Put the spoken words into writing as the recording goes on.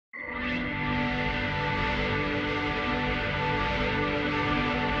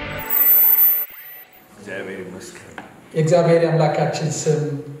የእግዚአብሔር አምላካችን ስም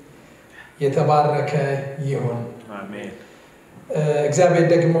የተባረከ ይሁን አሜን እግዚአብሔር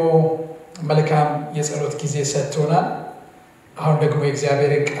ደግሞ መልካም የጸሎት ጊዜ ሰጥቶናል አሁን ደግሞ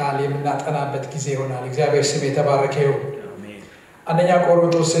የእግዚአብሔር ቃል የምናጠናበት ጊዜ ይሆናል እግዚአብሔር ስም የተባረከ ይሁን አሜን አንደኛ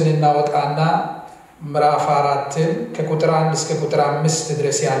ቆሮንቶስን እናወጣና ምዕራፍ 4 ከቁጥር 1 እስከ ቁጥር 5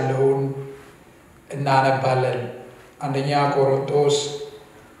 ድረስ ያለውን እናነባለን አንደኛ ቆሮንቶስ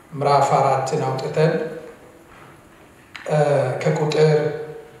ምዕራፍ 4 አውጥተን ከቁጥር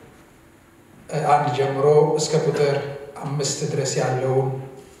 1 ጀምሮ እስከ ቁጥር 5 ድረስ ያለውን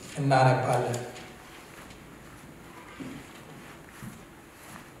እናነባለን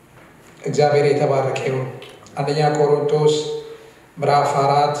እግዚአብሔር የተባረከ ይሁን አንደኛ ቆሮንቶስ ምዕራፍ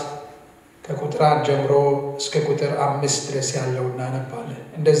 4 ከቁጥር 1 ጀምሮ እስከ ቁጥር 5 ድረስ ያለውን እናነባለን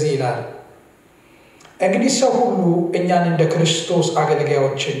እንደዚህ ይላል እንግዲህ ሰው ሁሉ እኛን እንደ ክርስቶስ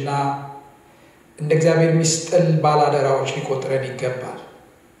አገልጋዮችና እንደ እግዚአብሔር ምስጢር ባላደራዎች ሊቆጥረን ይገባል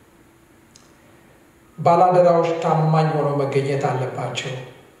ባላደራዎች ታማኝ ሆነው መገኘት አለባቸው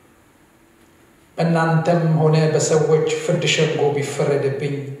እናንተም ሆነ በሰዎች ፍርድ ሸንጎ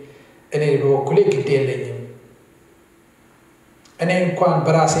ቢፈረድብኝ እኔ በበኩሌ ግድ የለኝም እኔ እንኳን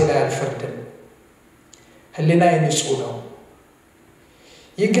በራሴ ላይ አልፈርድም ህሊናዬ ንጹህ ነው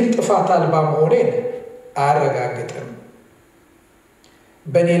ይህ ግን ጥፋት አልባ መሆኔን አያረጋግጥም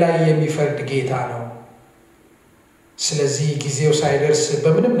በእኔ ላይ የሚፈርድ ጌታ ነው ስለዚህ ጊዜው ሳይደርስ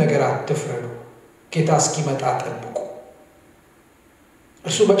በምንም ነገር አትፍረዱ ጌታ እስኪመጣ ጠብቁ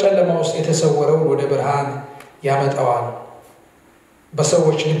እርሱ በጨለማ ውስጥ የተሰወረውን ወደ ብርሃን ያመጣዋል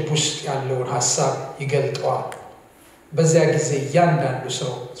በሰዎች ልብ ውስጥ ያለውን ሐሳብ ይገልጠዋል በዚያ ጊዜ እያንዳንዱ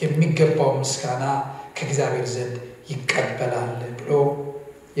ሰው የሚገባው ምስጋና ከእግዚአብሔር ዘንድ ይቀበላል ብሎ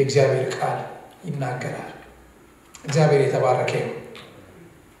የእግዚአብሔር ቃል ይናገራል እግዚአብሔር የተባረከ ይሁን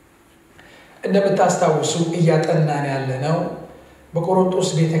እንደምታስታውሱ እያጠናን ያለነው በቆሮንቶስ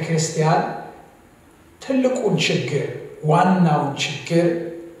ቤተክርስቲያን ትልቁን ችግር ዋናውን ችግር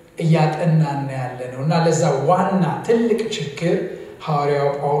እያጠናን ያለነውና ለዛ ዋና ትልቅ ችግር ሐዋርያው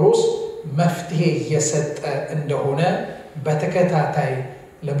ጳውሎስ መፍትሄ እየሰጠ እንደሆነ በተከታታይ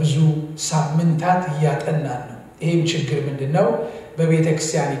ለብዙ ሳምንታት እያጠናን ነው ይሄም ችግር ምንድነው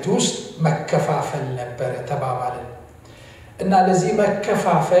በቤተክርስቲያኒቱ ውስጥ መከፋፈል ነበር ተባባልን እና ለዚህ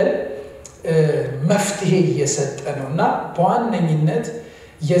መከፋፈል መፍትሄ እየሰጠ ነውና በዋነኝነት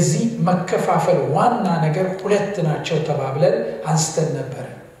የዚህ መከፋፈል ዋና ነገር ሁለት ናቸው ተባብለን አንስተን ነበር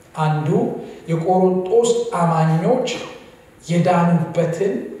አንዱ የቆሮንቶስ አማኞች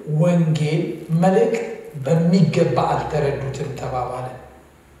የዳኑበትን ወንጌል መልእክት በሚገባ አልተረዱትም ተባባልን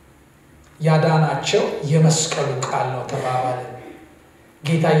ያዳናቸው የመስቀሉ ቃል ነው ተባባልን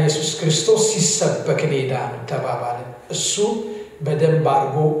ጌታ ኢየሱስ ክርስቶስ ሲሰበክ ዳኑ ተባባልን እሱ በደንብ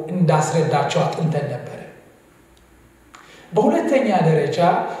አድርጎ እንዳስረዳቸው አጥንተን ነበር በሁለተኛ ደረጃ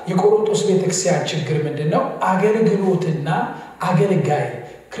የቆሮንቶስ ቤተክርስቲያን ችግር ምንድነው አገልግሎትና አገልጋይ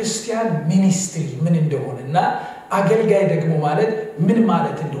ክርስቲያን ሚኒስትሪ ምን እንደሆነና አገልጋይ ደግሞ ማለት ምን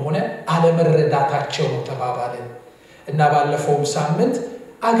ማለት እንደሆነ አለመረዳታቸው ነው ተባባልን እና ባለፈው ሳምንት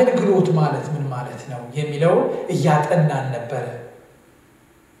አገልግሎት ማለት ምን ማለት ነው የሚለው እያጠናን ነበር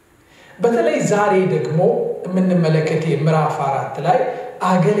በተለይ ዛሬ ደግሞ የምንመለከተው ምዕራፍ 4 ላይ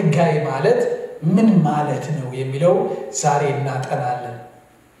አገልጋይ ማለት ምን ማለት ነው የሚለው ዛሬ እናጠናለን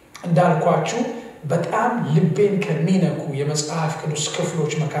እንዳልኳችሁ በጣም ልቤን ከሚነኩ የመጽሐፍ ቅዱስ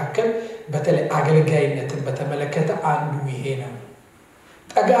ክፍሎች መካከል በተለይ አገልጋይነትን በተመለከተ አንዱ ይሄ ነው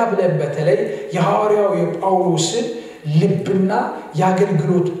ጠጋ ብለን በተለይ የሐዋርያው የጳውሎስን ልብና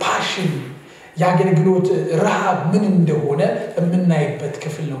የአገልግሎት ፓሽን የአገልግሎት ረሃብ ምን እንደሆነ የምናይበት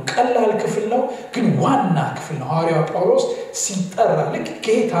ክፍል ነው ቀላል ክፍል ነው ግን ዋና ክፍል ነው ሐዋርያው ጳውሎስ ሲጠራ ልክ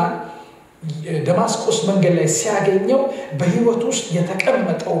ጌታን ደማስቆስ መንገድ ላይ ሲያገኘው በህይወቱ ውስጥ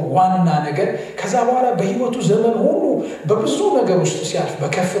የተቀመጠው ዋና ነገር ከዛ በኋላ በህይወቱ ዘመን ሁሉ በብዙ ነገር ውስጥ ሲያልፍ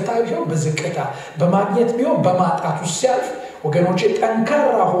በከፍታ ቢሆን በዝቅታ በማግኘት ቢሆን በማጣት ውስጥ ሲያልፍ ወገኖቼ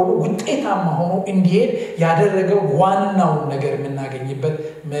ጠንካራ ሆኖ ውጤታማ ሆኖ እንዲሄድ ያደረገው ዋናው ነገር የምናገኝበት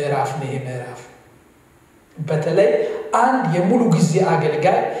ምዕራፍ ነው ምዕራፍ በተለይ አንድ የሙሉ ጊዜ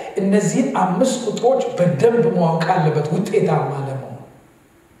አገልጋይ እነዚህ 5 ቁጥሮች በደንብ ማወቅ አለበት ውጤታማ ለመሆን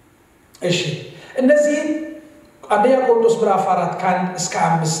እሺ እነዚህ አንደኛ ቆሮንቶስ ምዕራፍ 4 ከ1 እስከ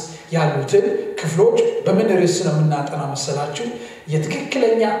 5 ያሉትን ክፍሎች በምን ርዕስ ነው የምናጠናው መሰላችሁ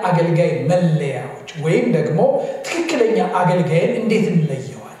የትክክለኛ አገልጋይ መለያዎች ወይም ደግሞ ትክክለኛ አገልጋይን እንዴት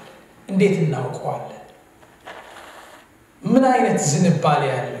እንለየዋለን እንዴት እናውቀዋለን ምን አይነት ዝንባሌ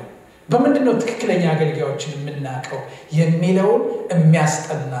ያለው በምንድነው ትክክለኛ አገልጋዮችን የምናቀው የሚለውን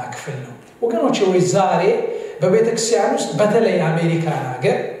የሚያስጠና ክፍል ነው ወገኖቼ ወይ ዛሬ በቤተክርስቲያን ውስጥ በተለይ አሜሪካን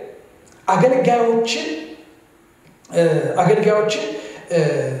ሀገር አገልጋዮችን አገልጋዮችን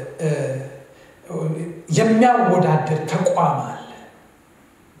የሚያወዳድር ተቋም አለ።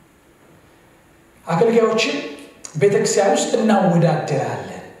 አገልጋዮችን ቤተክርስቲያን ውስጥ እናወዳድራለን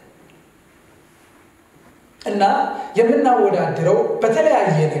እና የምናወዳድረው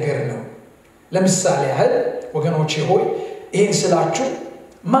በተለያየ ነገር ነው። ለምሳሌ ያህል ወገኖቼ ሆይ ይሄን ስላችሁ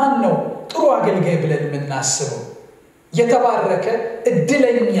ማን ነው ጥሩ አገልጋይ ብለን የምናስበው? የተባረከ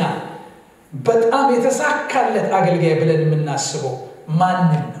እድለኛ በጣም የተሳካለት አገልጋይ ብለን የምናስበው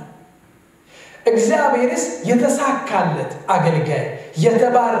ማንን ነው? እግዚአብሔርስ የተሳካለት አገልጋይ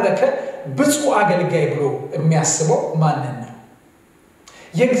የተባረከ ብፁዕ አገልጋይ ብሎ የሚያስበው ማንን ነው?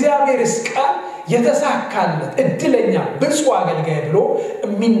 የእግዚአብሔርስ ቃል የተሳካለት እድለኛ ብፁዕ አገልጋይ ብሎ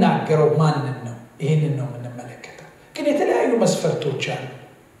የሚናገረው ማንን ነው? ይሄንን ነው የምንመለከተው። ግን የተለያዩ መስፈርቶች አሉ።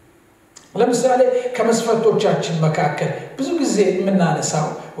 ለምሳሌ ከመስፈርቶቻችን መካከል ብዙ ጊዜ የምናነሳው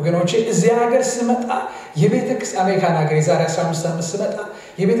ወገኖቼ እዚህ ሀገር ስመጣ የቤተክርስቲያን አሜሪካን ሀገር የዛሬ 15 ዓመት ስመጣ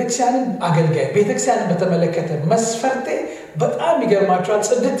የቤተክርስቲያንን አገልጋይ ቤተክርስቲያንን በተመለከተ መስፈርቴ በጣም ይገርማቸዋል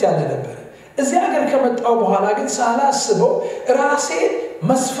ጽድት ያለ ነበር። እዚህ ሀገር ከመጣው በኋላ ግን ሳላስበው ራሴ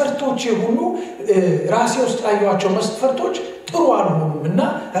መስፈርቶቼ ሁሉ ራሴ ውስጥ ያዩዋቸው መስፈርቶች ጥሩ አልሆኑም እና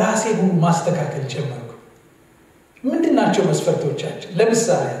ራሴ ሁሉ ማስተካከል ጀመርኩ። ምንድናቸው መስፈርቶቻችን?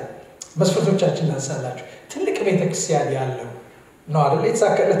 ለምሳሌ መስፈርቶቻችን ላንሳላችሁ። ትልቅ ቤተክርስቲያን ያለው ነው አይደል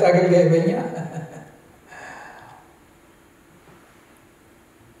የተሳካለት አገልጋይ በእኛ፣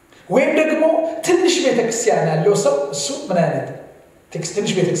 ወይም ደግሞ ትንሽ ቤተክርስቲያን ያለው ሰው እሱ ምን አይነት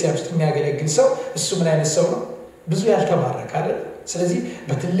ትንሽ ቤተክርስቲያን ውስጥ የሚያገለግል ሰው እሱ ምን አይነት ሰው ነው? ብዙ ያልተባረከ አይደል? ስለዚህ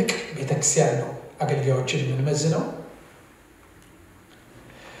በትልቅ ቤተክርስቲያን ነው አገልጋዮችን የምንመዝነው።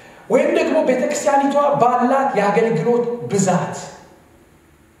 ወይም ደግሞ ቤተክርስቲያኒቷ ባላት የአገልግሎት ብዛት።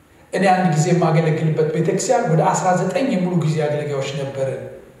 እኔ አንድ ጊዜ የማገለግልበት ቤተክርስቲያን ወደ 19 የሙሉ ጊዜ አገልጋዮች ነበርን።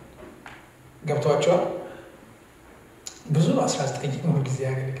 ገብቷቸዋል? ብዙ ነው 19 የሙሉ ጊዜ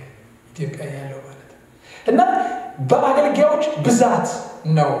አገልጋይ ኢትዮጵያ ያለው ማለት ነው። እና በአገልጋዮች ብዛት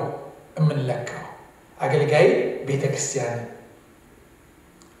ነው የምንለካው አገልጋይ ቤተክርስቲያን።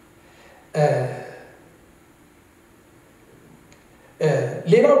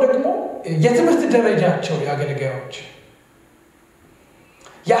 ሌላው ደግሞ የትምህርት ደረጃቸው የአገልጋዮች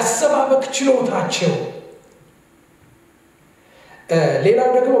ያሰባበክ ችሎታቸው። ሌላው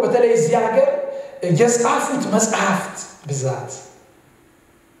ደግሞ በተለይ እዚህ ሀገር የጻፉት መጽሐፍት ብዛት።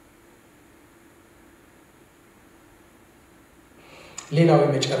 ሌላው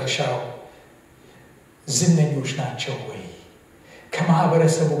የመጨረሻው ዝነኞች ናቸው ወይ?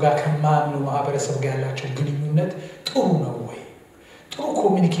 ከማህበረሰቡ ጋር ከማምኑ ማህበረሰብ ጋር ያላቸው ግንኙነት ጥሩ ነው ወይ? ጥሩ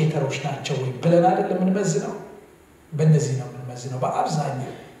ኮሚኒኬተሮች ናቸው ወይ ብለን አይደለም የምንመዝነው። በእነዚህ ነው የምንመዝነው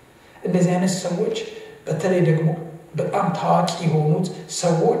በአብዛኛው። እንደዚህ አይነት ሰዎች በተለይ ደግሞ በጣም ታዋቂ የሆኑት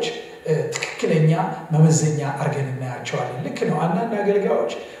ሰዎች ትክክለኛ መመዘኛ አድርገን እናያቸዋለን። ልክ ነው። አንዳንድ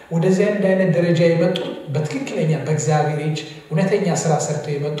አገልጋዮች ወደዚህ አይነት ደረጃ የመጡ በትክክለኛ በእግዚአብሔር እጅ እውነተኛ ስራ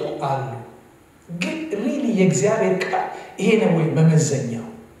ሰርተው የመጡ አሉ። ግን ሪሊ የእግዚአብሔር ቃል ይሄ ነው ወይ መመዘኛው?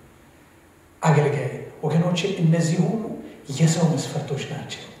 አገልጋይ ወገኖቼ እነዚህ ሁሉ የሰው መስፈርቶች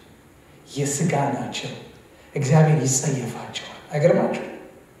ናቸው፣ የስጋ ናቸው። እግዚአብሔር ይጸየፋቸዋል። አይገርማችሁ?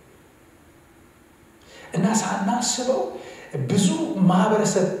 እና ሳናስበው ብዙ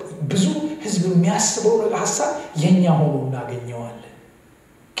ማህበረሰብ ብዙ ህዝብ የሚያስበው ሐሳብ የኛ ሆኖ እናገኘዋለን።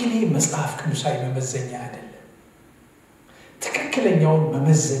 ግን ይህ መጽሐፍ ቅዱሳዊ መመዘኛ አይደለም። ትክክለኛውን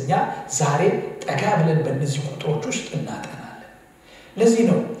መመዘኛ ዛሬ ጠጋ ብለን በእነዚህ ቁጥሮች ውስጥ እናጠናለን። ለዚህ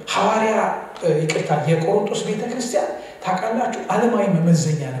ነው ሐዋርያ የቆሮንቶስ ቤተክርስቲያን ታውቃላችሁ ዓለማዊ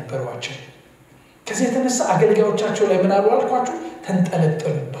መመዘኛ ነበሯቸው። ከዚህ የተነሳ አገልጋዮቻቸው ላይ ምን አሉ አልኳችሁ?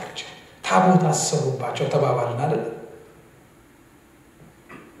 ተንጠለጠሉባቸው፣ ታቦት አሰሩባቸው ተባባልን አይደል?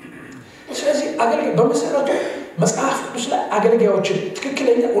 ስለዚህ በመሰረቱ መጽሐፍ ቅዱስ ላይ አገልጋዮችን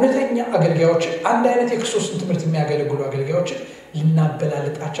ትክክለኛ እውነተኛ አገልጋዮችን አንድ አይነት የክርስቶስን ትምህርት የሚያገለግሉ አገልጋዮችን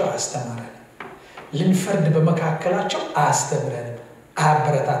ልናበላልጣቸው አያስተምረንም። ልንፈርድ በመካከላቸው አያስተምረንም፣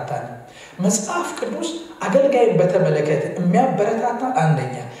 አያበረታታንም። መጽሐፍ ቅዱስ አገልጋይን በተመለከተ የሚያበረታታ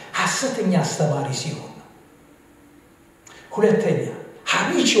አንደኛ ሐሰተኛ አስተማሪ ሲሆን ነው። ሁለተኛ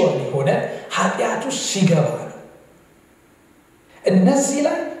ሀቢቹዋል የሆነ ኃጢአት ውስጥ ሲገባ ነው። እነዚህ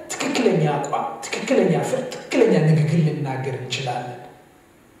ላይ ትክክለኛ አቋም፣ ትክክለኛ ፍርድ፣ ትክክለኛ ንግግር ልናገር እንችላለን።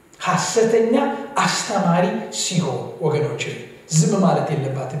 ሐሰተኛ አስተማሪ ሲሆን ወገኖች ዝም ማለት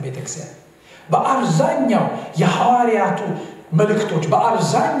የለባትም ቤተክርስቲያን። በአብዛኛው የሐዋርያቱ መልእክቶች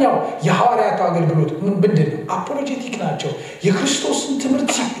በአብዛኛው የሐዋርያቱ አገልግሎት ምንድን ነው? አፖሎጄቲክ ናቸው። የክርስቶስን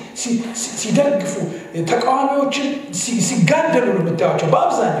ትምህርት ሲደግፉ ተቃዋሚዎችን ሲጋደሉ ነው የምታዩቸው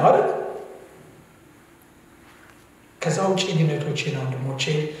በአብዛኛው አይደል? ከዛ ውጭ ግንኙነቶቼ ነው ወንድሞቼ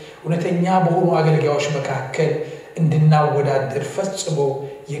እውነተኛ በሆኑ አገልጋዮች መካከል እንድናወዳደር ፈጽሞ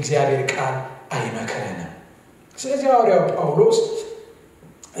የእግዚአብሔር ቃል አይመክረንም። ስለዚህ ሐዋርያው ጳውሎስ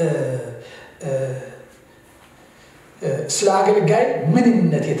ስለ አገልጋይ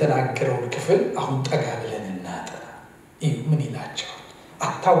ምንነት የተናገረውን ክፍል አሁን ጠጋ ብለን እናጠና። ምን ይላቸዋል?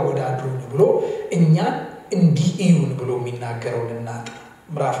 አታወዳድሩን ብሎ እኛ እንዲህ እዩን ብሎ የሚናገረውን እናጠና።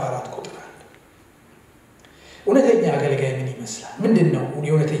 ምዕራፍ 4 ቁጥር 1 እውነተኛ አገልጋይ ምን ይመስላል? ምንድነው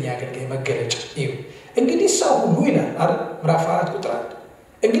የእውነተኛ አገልጋይ መገለጫ? እንግዲህ ሰው ሁሉ ይላል አይደል? ምዕራፍ 4 ቁጥር 1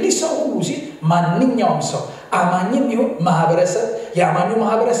 እንግዲህ ሰው ሁሉ ሲል ማንኛውም ሰው አማኝም ይሁን ማህበረሰብ፣ የአማኙ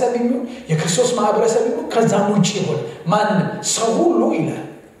ማህበረሰብ ይሁን የክርስቶስ ማህበረሰብ ይሁን ከዛም ውጪ ይሁን ማንም ሰው ሁሉ ይላል።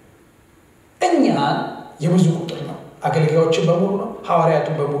 እኛ የብዙ ቁጥር ነው፣ አገልጋዮችን በሙሉ ነው፣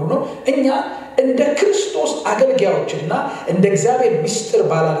 ሐዋርያቱን በሙሉ ነው። እኛ እንደ ክርስቶስ አገልጋዮችና እንደ እግዚአብሔር ምስጢር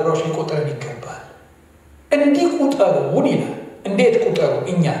ባላደራዎች ሊቆጠረን ይገባል። እንዲህ ቁጠሩን ይላል። እንዴት ቁጠሩ?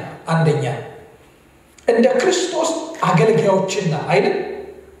 እኛ አንደኛ እንደ ክርስቶስ አገልጋዮችና አይደል?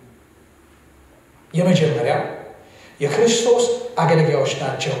 የመጀመሪያው የክርስቶስ አገልጋዮች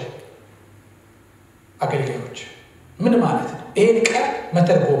ናቸው። አገልጋዮች ምን ማለት ነው? ይሄን ቃል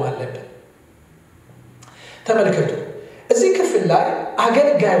መተርጎም አለብን። ተመልከቱ፣ እዚህ ክፍል ላይ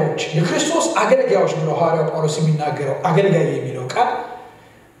አገልጋዮች፣ የክርስቶስ አገልጋዮች ብሎ ሐዋርያው ጳውሎስ የሚናገረው አገልጋይ የሚለው ቃል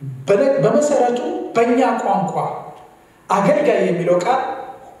በመሰረቱ በእኛ ቋንቋ አገልጋይ የሚለው ቃል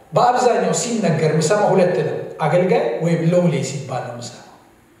በአብዛኛው ሲነገር የምሰማው ሁለት ነው። አገልጋይ ወይም ሎሌ ሲባል ነው የምሰማው።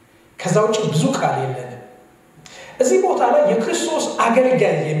 ከዛ ውጭ ብዙ ቃል የለንም። እዚህ ቦታ ላይ የክርስቶስ አገልጋይ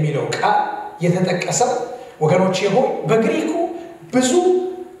የሚለው ቃል የተጠቀሰው ወገኖቼ ሆይ በግሪኩ ብዙ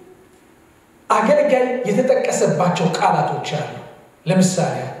አገልጋይ የተጠቀሰባቸው ቃላቶች አሉ።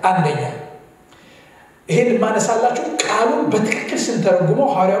 ለምሳሌ አንደኛ ይሄን ማነሳላችሁ ቃሉን በትክክል ስንተረጉመው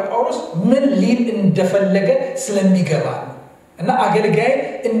ሐዋርያው ጳውሎስ ምን ሊል እንደፈለገ ስለሚገባ ነው እና አገልጋይ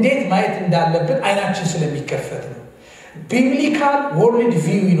እንዴት ማየት እንዳለብን አይናችን ስለሚከፈት ነው። ቢብሊካል ወርልድ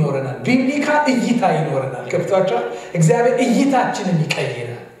ቪው ይኖረናል። ቢብሊካል እይታ ይኖረናል። ከፍታችኋል? እግዚአብሔር እይታችንን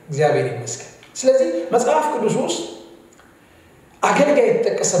ይቀይራል። እግዚአብሔር ይመስገን። ስለዚህ መጽሐፍ ቅዱስ ውስጥ አገልጋይ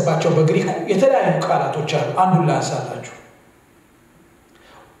የተጠቀሰባቸው በግሪኩ የተለያዩ ቃላቶች አሉ። አንዱን ላንሳላችሁ።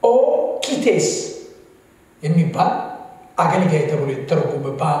 ኦኪቴስ የሚባል አገልጋይ ተብሎ የተተረጎመ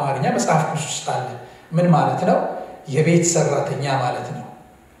በአማርኛ መጽሐፍ ቅዱስ ውስጥ አለ። ምን ማለት ነው? የቤት ሰራተኛ ማለት ነው።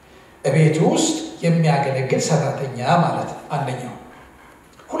 ቤት ውስጥ የሚያገለግል ሰራተኛ ማለት ነው። አንደኛው።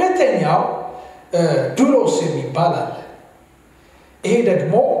 ሁለተኛው ዱሎስ የሚባል አለ። ይሄ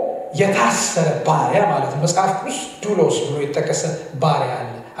ደግሞ የታሰረ ባሪያ ማለት ነው። መጽሐፍ ቅዱስ ዱሎስ ብሎ የተጠቀሰ ባሪያ አለ።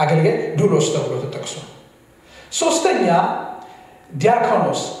 አገልጋይ ዱሎስ ተብሎ ተጠቅሷል። ሶስተኛ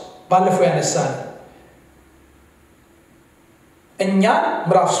ዲያኮኖስ ባለፈው ያነሳን እኛ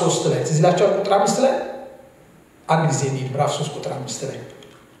ምዕራፍ 3 ላይ ትዝ ይላችኋል። ቁጥር 5 ላይ አንድ ጊዜ እንሂድ። ምዕራፍ 3 ቁጥር 5 ላይ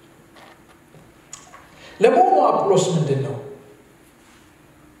ለመሆኑ አጵሎስ ምንድን ነው?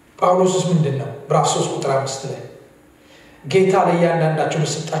 ጳውሎስስ ምንድን ነው? ምዕራፍ 3 ቁጥር 5 ላይ ጌታ ለእያንዳንዳቸው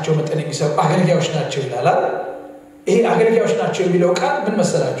በሰጣቸው መጠን የሚሰሩ አገልጋዮች ናቸው ይላል አይደል? ይሄ አገልጋዮች ናቸው የሚለው ቃል ምን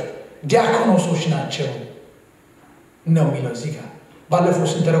መሰላችሁ? ዲያኮኖሶች ናቸው ነው የሚለው እዚህ ጋር። ባለፈው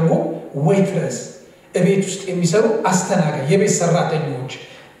ስንተረጎም ዌይትረስ እቤት ውስጥ የሚሰሩ አስተናጋጅ የቤት ሰራተኞች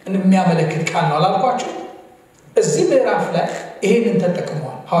የሚያመለክት ቃል ነው አላልኳችሁ? እዚህ ምዕራፍ ላይ ይሄንን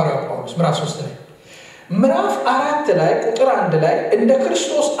ተጠቅመዋል ሐዋርያው ጳውሎስ ምዕራፍ 3 ላይ። ምዕራፍ 4 ላይ ቁጥር 1 ላይ እንደ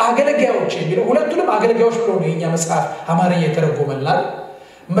ክርስቶስ አገልጋዮች የሚለው ሁለቱንም አገልጋዮች ብሎ ነው የኛ መጽሐፍ አማርኛ የተረጎመላል።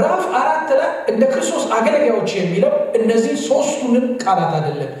 ምዕራፍ 4 ላይ እንደ ክርስቶስ አገልጋዮች የሚለው እነዚህ ሶስቱንም ቃላት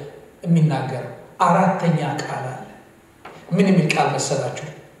አይደለም የሚናገረው፣ አራተኛ ቃል አለ። ምን የሚል ቃል መሰላችሁ?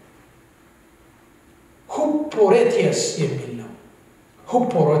 ሁፖሬቴስ የሚል ነው።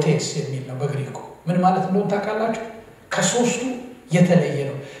 ሁፖሮቴስ የሚል ነው በግሪኩ። ምን ማለት እንደሆነ ታውቃላችሁ? ከሶስቱ የተለየ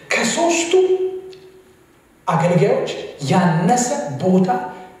ነው። ከሶስቱ አገልጋዮች ያነሰ ቦታ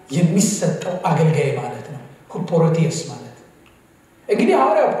የሚሰጠው አገልጋይ ማለት ነው ሁፖሮቴስ ማለት። እንግዲህ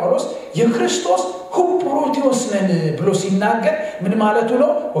ሐዋርያው ጳውሎስ የክርስቶስ ሁፖሮቴስ ነን ብሎ ሲናገር ምን ማለቱ ነው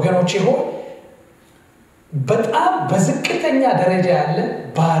ወገኖቼ ሆይ? በጣም በዝቅተኛ ደረጃ ያለ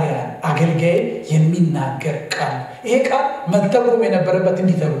ባሪያ አገልጋይ የሚናገር ቃል። ይሄ ቃል መተርጎም የነበረበት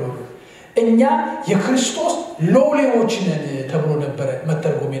እንዲህ ተብሎ ነው፣ እኛ የክርስቶስ ሎሌዎች ነን ተብሎ ነበረ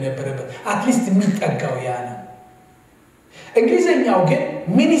መተርጎም የነበረበት። አትሊስት የሚጠጋው ያ ነው። እንግሊዘኛው ግን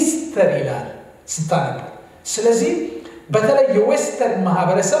ሚኒስተር ይላል ስታነቡ። ስለዚህ በተለይ የዌስተርን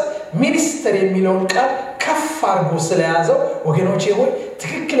ማህበረሰብ ሚኒስተር የሚለውን ቃል ከፍ አድርጎ ስለያዘው ወገኖቼ ሆይ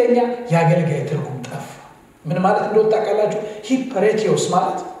ትክክለኛ የአገልጋይ ትርጉም ጠፋ። ምን ማለት እንደሆነ ታውቃላችሁ? ሂፐሬቲዮስ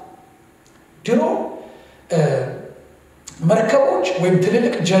ማለት ድሮ መርከቦች ወይም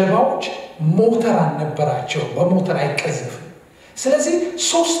ትልልቅ ጀልባዎች ሞተር አልነበራቸው፣ በሞተር አይቀዘፍም። ስለዚህ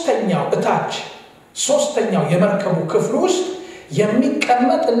ሶስተኛው እታች ሶስተኛው የመርከቡ ክፍል ውስጥ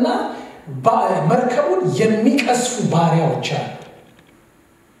የሚቀመጥና መርከቡን የሚቀስፉ ባሪያዎች አሉ።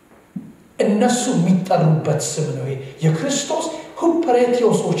 እነሱ የሚጠሩበት ስም ነው። የክርስቶስ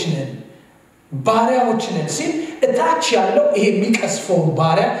ሁፐሬቲዮሶች ነን፣ ባሪያዎች ነን ሲል እታች ያለው ይሄ የሚቀስፈውን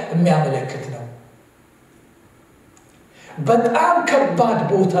ባሪያ የሚያመለክት ነው። በጣም ከባድ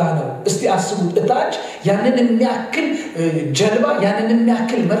ቦታ ነው። እስቲ አስቡት፣ እታች ያንን የሚያክል ጀልባ፣ ያንን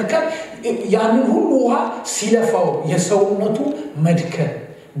የሚያክል መርከብ፣ ያንን ሁሉ ውሃ ሲለፋው የሰውነቱ መድከም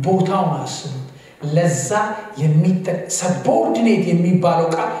ቦታውን አስቡት። ለዛ ሰቦርዲኔት የሚባለው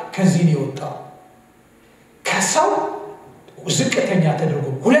ቃል ከዚህ ነው የወጣው። ከሰው ዝቅተኛ ተደርጎ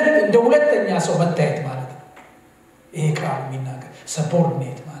እንደ ሁለተኛ ሰው መታየት ማለት ነው። ይሄ ቃል የሚናገር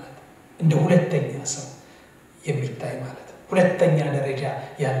ሰቦርዲኔት ማለት እንደ ሁለተኛ ሰው የሚታይ ማለት ነው። ሁለተኛ ደረጃ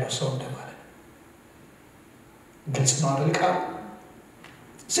ያለው ሰው እንደማለት ነው። ግልጽ ነው አይደል ቃል?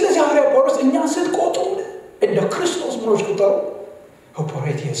 ስለዚህ ሐዋርያው ጳውሎስ እኛ ስትቆጥሩ እንደ ክርስቶስ ምኖች ቁጠሩ፣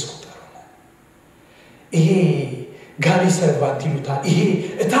 ሆፖሬቲየስ ቁጠሩ። ይሄ ጋሊ ሰርቫንት ይሉታል። ይሄ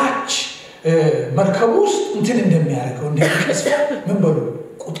እታች መርከብ ውስጥ እንትን እንደሚያደርገው እንደሚቀስፈው ምን በሉ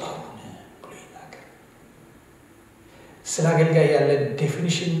ቁጠሩን ብሎ ይናገር። ስለ አገልጋይ ያለ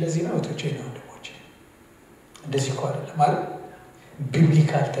ዴፊኒሽን እንደዚህ ነው። እቶቼ ነው ወንድሞቼ፣ እንደዚህ እኮ አይደለም ማለት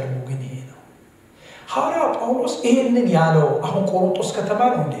ቢብሊካል ተርሙ ግን ይሄ ነው። ሐዋርያው ጳውሎስ ይሄንን ያለው አሁን ቆሮንቶስ ከተማ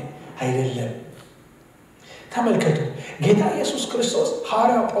ነው እንዴ? አይደለም። ተመልከቱ፣ ጌታ ኢየሱስ ክርስቶስ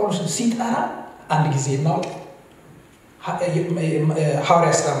ሐዋርያው ጳውሎስን ሲጠራ አንድ ጊዜ እናውጥ።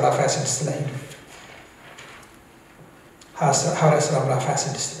 ሐዋርያ ሥራ ምዕራፍ 26 ላይ ሐዋርያ ሥራ ምዕራፍ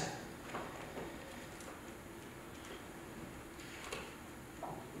 26 ላይ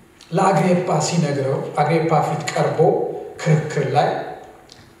ለአግሪጳ ሲነግረው አግሪጳ ፊት ቀርቦ ክርክር ላይ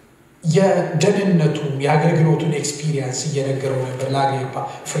የደህንነቱን የአገልግሎቱን ኤክስፒሪየንስ እየነገረው ነበር ለአግሪጳ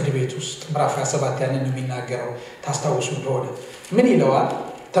ፍርድ ቤት ውስጥ። ምዕራፍ 27 ያንን የሚናገረው ታስታውሱ እንደሆነ ምን ይለዋል?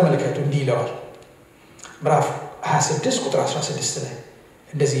 ተመልከቱ፣ እንዲህ ይለዋል። ምዕራፍ 26 ቁጥር 16 ላይ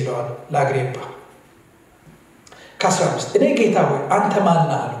እንደዚህ ይለዋል ለአግሪጳ ከ15 እኔ ጌታ ሆይ አንተ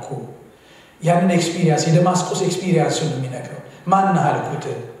ማነህ አልኩ። ያንን ኤክስፒሪየንስ የደማስቆስ ኤክስፒሪየንስን የሚነግረው ማነህ አልኩት።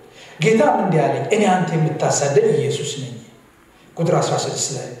 ጌታም እንዲህ አለኝ፣ እኔ አንተ የምታሳደድ ኢየሱስ ነኝ። ቁጥር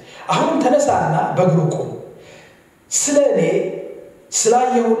 16 ላይ አሁንም ተነሳና በእግሩ ቁም፣ ስለ እኔ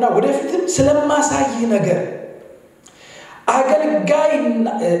ስላየሁና ወደፊትም ስለማሳይህ ነገር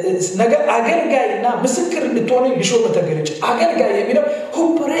አገልጋይና ምስክር እንድትሆነኝ ልሾም ተገልጬ። አገልጋይ የሚለው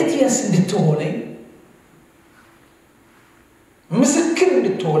ሁፐሬቲየስ እንድትሆነኝ ምስክር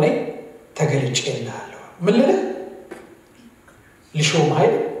እንድትሆነኝ ተገልጬ እልሃለሁ። ምን ልልህ? ልሾም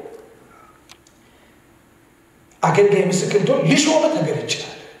ኃይል አገልጋይ ምስክር እንድትሆን ልሾም ተገልጬ።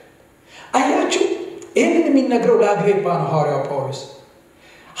 አያችሁ፣ ይህንን የሚነግረው ለአግሪጳ ነው ሐዋርያው ጳውሎስ።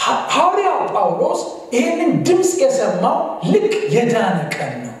 ሐዋርያው ጳውሎስ ይህንን ድምፅ የሰማው ልክ የዳነ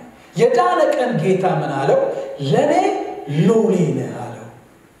ቀን ነው። የዳነ ቀን ጌታ ምን አለው? ለእኔ ሎሌ ነህ አለው፣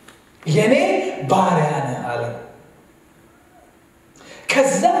 የእኔ ባሪያ ነህ አለው።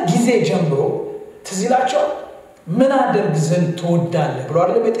 ከዛ ጊዜ ጀምሮ ትዝ ይላቸዋል። ምን አደርግ ዘንድ ትወዳለህ ብሎ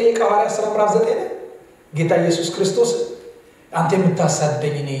አይደለም የጠየቀው ሐዋርያት ሥራ ምዕራፍ 9 ላይ ጌታ ኢየሱስ ክርስቶስ አንተ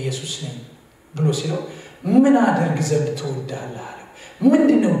የምታሳደኝ እኔ ኢየሱስ ነኝ ብሎ ሲለው ምን አደርግ ዘንድ ትወዳለህ አለው።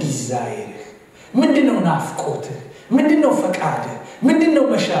 ምንድነው ዲዛይርህ? ምንድነው ናፍቆትህ? ምንድነው ፈቃድህ? ምንድነው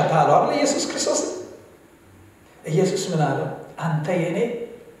መሻትህ አለው አይደል ኢየሱስ ክርስቶስ። ኢየሱስ ምን አለው? አንተ የኔ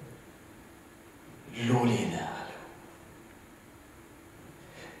ሎሌ ነህ አለው።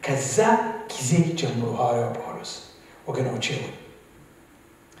 ከዛ ጊዜ ጀምሮ ሐዋርያው ጳውሎስ ወገኖቼ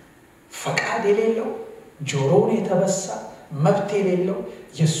ፈቃድ የሌለው ጆሮውን የተበሳ መብት የሌለው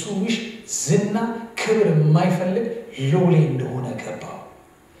የሱ ውሽ ዝና ክብር የማይፈልግ ሎሌ እንደሆነ ገባው።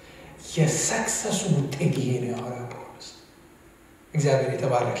 የሰክሰሱ ውጤት ይሄ ነው ሐዋርያው ጳውሎስ። እግዚአብሔር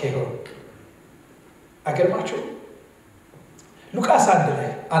የተባረከ ይሁን። አገርማችሁ ሉቃስ 1 ላይ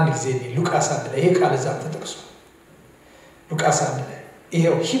አንድ ጊዜ ሉቃስ 1 ላይ ይሄ ቃል እዛ ተጠቅሷል። ሉቃስ 1 ላይ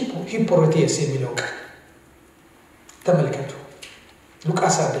ይሄው ሂፖሮቴስ የሚለው ቃል ተመልከቱ።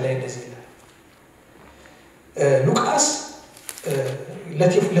 ሉቃስ 1 ላይ እንደዚህ ይላል። ሉቃስ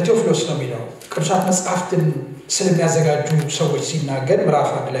ለቴዎፍሎስ ነው የሚለው ቅዱሳት መጽሐፍትን ስለሚያዘጋጁ ሰዎች ሲናገር ምዕራፍ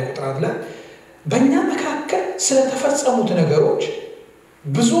 1 ላይ ቁጥር 1 ላይ በእኛ መካከል ስለተፈጸሙት ነገሮች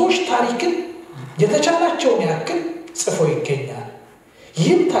ብዙዎች ታሪክን የተቻላቸውን ያክል ጽፈው ይገኛል።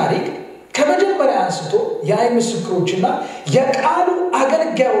 ይህም ታሪክ ከመጀመሪያ አንስቶ የአይን ምስክሮችና የቃሉ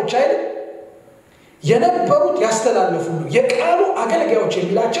አገልጋዮች አይደል የነበሩት ያስተላለፉ ነው። የቃሉ አገልጋዮች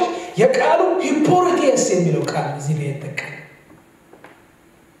የሚላቸው የቃሉ ሂፖሮቴስ የሚለው ቃል እዚህ ላይ ተጠቀመ።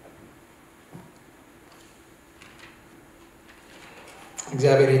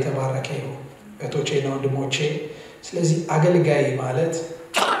 እግዚአብሔር የተባረከ ይሁን። እህቶቼና ወንድሞቼ ስለዚህ አገልጋይ ማለት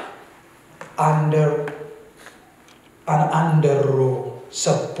አንደር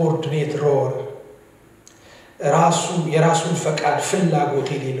ሰፖርዲኔት ሮል የራሱን ፈቃድ ፍላጎት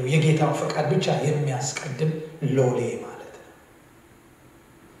የሌለው የጌታን ፈቃድ ብቻ የሚያስቀድም ሎሌ ማለት ነው።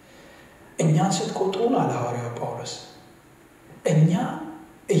 እኛን ስትቆጥሩን አለ ሐዋርያው ጳውሎስ እኛ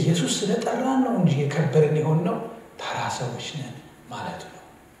ኢየሱስ ስለጠራን ነው እንጂ የከበርን የሆነው ተራ ሰዎች ነን ማለት ነው።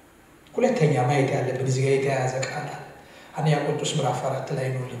 ሁለተኛ ማየት ያለብን እዚህ ጋር የተያያዘ ቃል አለ። አንደኛ ቆሮንቶስ ምዕራፍ 4 ላይ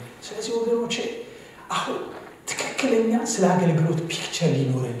ነው። ስለዚህ ወገኖቼ አሁን ትክክለኛ ስለ አገልግሎት ፒክቸር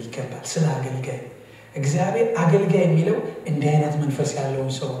ሊኖረን ይገባል። ስለ አገልጋይ እግዚአብሔር አገልጋይ የሚለው እንዲህ አይነት መንፈስ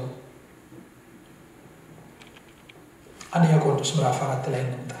ያለውን ሰው ነው። አንደኛ ቆሮንቶስ ምዕራፍ 4 ላይ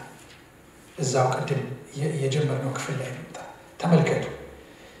እንምጣ። እዛው ቅድም የጀመርነው ክፍል ላይ እንምጣ። ተመልከቱ።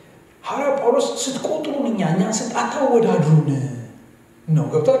 ሐዋርያው ጳውሎስ ስትቆጥሩን እኛን አታወዳድሩን ነው።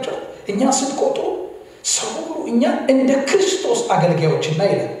 ገብታችሁ እኛ ስትቆጥሩ ሰው ሁሉ እኛ እንደ ክርስቶስ አገልጋዮችና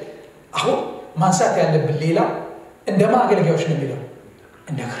ይላል። አሁን ማንሳት ያለብን ሌላ እንደማ አገልጋዮች ነው የሚለው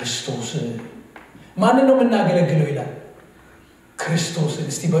እንደ ክርስቶስ። ማንን ነው የምናገለግለው ይላል? ክርስቶስን።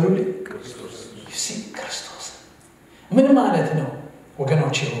 እስቲ በሉልኝ ክርስቶስ ምን ማለት ነው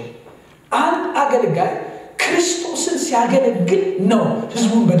ወገኖቼ? አንድ አገልጋይ ክርስቶስን ሲያገለግል ነው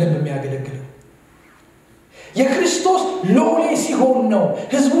ህዝቡን በደንብ የሚያገለግለው። የክርስቶስ ሎሌ ሲሆን ነው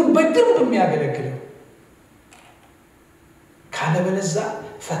ህዝቡን በደንብ የሚያገለግለው። ካለበለዛ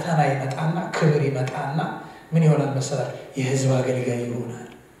ፈተና ይመጣና ክብር ይመጣና ምን ይሆናል መሰላችሁ? የህዝብ አገልጋይ ይሆናል፣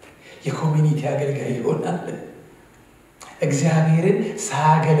 የኮሚኒቲ አገልጋይ ይሆናል። እግዚአብሔርን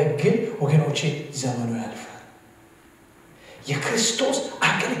ሳያገለግል ወገኖቼ ዘመኑ ያልፋል። የክርስቶስ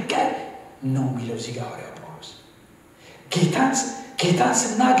አገልጋይ ነው የሚለው እዚህ ጋር ሐዋርያው ጳውሎስ ጌታን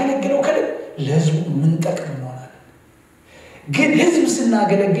ስናገለግለው ከልብ ለህዝቡ ምንጠቅም እንሆናለን። ግን ህዝብ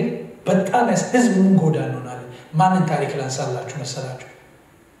ስናገለግል በጣም ህዝብ ምንጎዳ እንሆናለን። ማንን ታሪክ ላንሳላችሁ መሰላችሁ?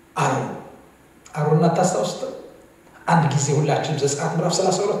 አሮን አታስታውሱት? አንድ ጊዜ ሁላችንም ዘጸአት ምዕራፍ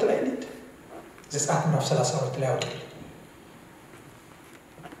 32 ላይ እንሂድ። ዘጸአት ምዕራፍ 32 ላይ አውጡ።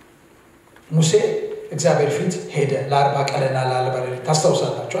 ሙሴ እግዚአብሔር ፊት ሄደ ለ40 ቀንና ለ40 ሌሊት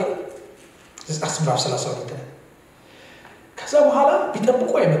ታስታውሳላችሁ አይደል? ዘጸአት ምዕራፍ 32 ላይ ከዛ በኋላ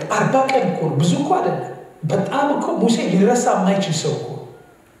ቢጠብቁ አይመጣ 40 ቀን እኮ ብዙ እኮ አይደለም። በጣም እኮ ሙሴ ሊረሳ የማይችል ሰው እኮ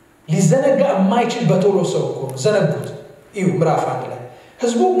ሊዘነጋ የማይችል በቶሎ ሰው እኮ ዘነጉት። እዩ ምዕራፍ 1 ላይ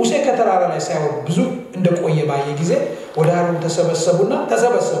ህዝቡ ሙሴ ከተራራ ላይ ሳይወርድ ብዙ እንደቆየ ባየ ጊዜ ወደ አሮን ተሰበሰቡ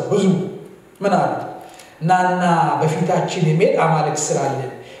ህዝቡ ምን አለ? ናና በፊታችን የሚሄድ አማልክት ስራልን፣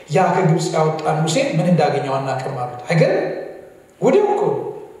 ያ ከግብፅ ያወጣን ሙሴ ምን እንዳገኘው አናውቅም አሉት። አይገርም? ወዲያው እኮ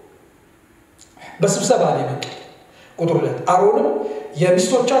በስብሰባ ላይ መጡ። ቁጥር 2 አሮንም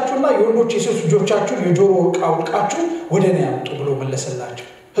የሚስቶቻችሁና የወንዶች የሴቶች ልጆቻችሁን የጆሮ ወርቅ አውልቃችሁ ወደ እኔ አምጡ ብሎ መለሰላቸው።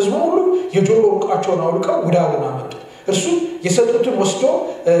 ህዝቡ ሁሉ የጆሮ ወርቃቸውን አውልቀው ወደ አሮን አመጡ። እርሱ የሰጡትን ወስዶ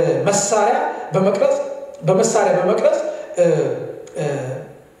በመሳሪያ በመቅረጽ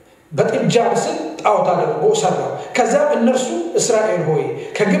በጥጃ ምስል ጣዖት አድርጎ ሰራው። ከዚያም እነርሱ እስራኤል ሆይ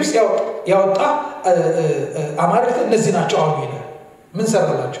ከግብፅ ያወጣ አማልክት እነዚህ ናቸው አሉ ይላል። ምን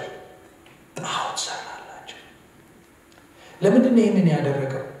ሰራላቸው? ጣዖት ሰራላቸው። ለምንድን ነው ይህንን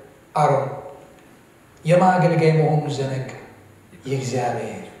ያደረገው? አሮን የማገልጋይ መሆኑን ዘነጋ።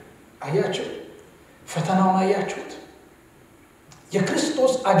 የእግዚአብሔር አያችሁ፣ ፈተናውን አያችሁት?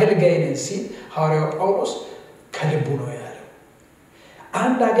 የክርስቶስ አገልጋይ ነን ሲል ሐዋርያው ጳውሎስ ከልቡ ነው ያለው።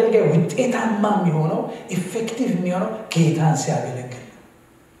 አንድ አገልጋይ ውጤታማ የሚሆነው ኢፌክቲቭ የሚሆነው ጌታን ሲያገለግል ነው።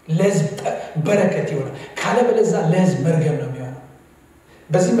 ለህዝብ በረከት ይሆናል። ካለበለዛ ለህዝብ መርገም ነው የሚሆነው።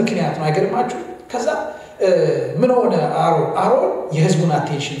 በዚህ ምክንያት ነው። አይገርማችሁ? ከዛ ምን ሆነ? አሮን የህዝቡን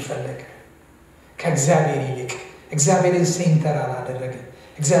አቴንሽን ፈለገ። ከእግዚአብሔር ይልቅ እግዚአብሔርን ሴንተር አላደረገም።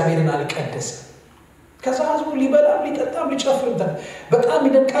 እግዚአብሔርን አልቀደሰም። ከዛ ህዝቡ ሊበላም ሊጠጣም ሊጨፍርም በጣም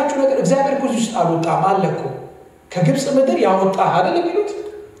የሚደንቃችሁ ነገር እግዚአብሔር እኮ ውስጥ አልወጣም አለ እኮ። ከግብፅ ምድር ያወጣ አይደል የሚሉት?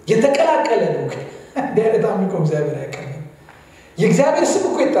 የተቀላቀለ ነው። እንዲህ አይነት አምልኮ እግዚአብሔር አይቀበልም። የእግዚአብሔር ስም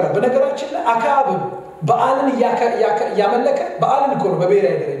እኮ ይጠራል። በነገራችን ላይ አክዓብም በዓልን እያመለከ በዓልን እኮ ነው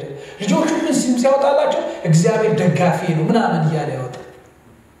በብሔራዊ ደረጃ ልጆቹ ምን ስም ሲያወጣላቸው እግዚአብሔር ደጋፊ ነው ምናምን እያለ ያወጣ።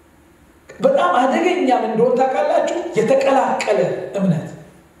 በጣም አደገኛም እንደሆነ ታውቃላችሁ። የተቀላቀለ እምነት፣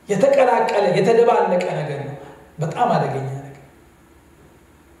 የተቀላቀለ የተደባለቀ ነገር ነው። በጣም አደገኛ ነገር።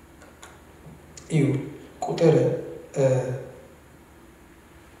 እዩ ቁጥር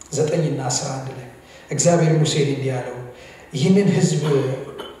 9 እና 11 ላይ እግዚአብሔር ሙሴን እንዲህ አለው፣ ይህንን ህዝብ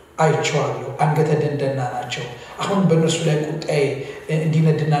አይቼዋለሁ፣ አንገተ ደንደና ናቸው። አሁን በእነርሱ ላይ ቁጣዬ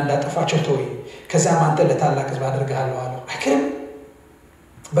እንዲነድና እንዳጠፋቸው ተወኝ፣ ከዚያም አንተ ለታላቅ ህዝብ አደርግሃለሁ አለው። አይገርም?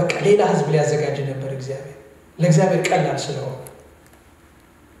 በቃ ሌላ ህዝብ ሊያዘጋጅ ነበር እግዚአብሔር። ለእግዚአብሔር ቀላል ስለሆነ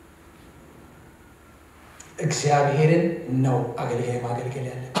እግዚአብሔርን ነው አገልጋይ ማገልገል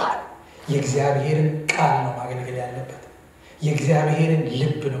ያለበት። የእግዚአብሔርን ቃል ነው ማገልገል ያለበት። የእግዚአብሔርን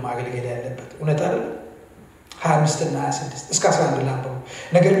ልብ ነው ማገልገል ያለበት። እውነት አይደል? 25 እና 26 እስከ 11 ላንብቡ።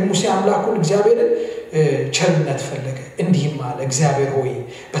 ነገር ግን ሙሴ አምላኩን እግዚአብሔርን ቸርነት ፈለገ፣ እንዲህም አለ፣ እግዚአብሔር ሆይ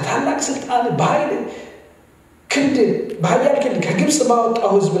በታላቅ ስልጣን በኃይል ክንድ በኃያል ክንድ ከግብፅ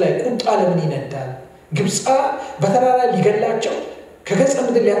ባወጣው ሕዝብ ላይ ቁጣ ለምን ይነዳል? ግብፃ በተራራ ሊገላቸው ከገጸ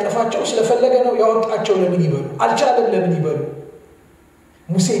ምድር ሊያጠፋቸው ስለፈለገ ነው ያወጣቸው። ለምን ይበሉ? አልቻለም። ለምን ይበሉ?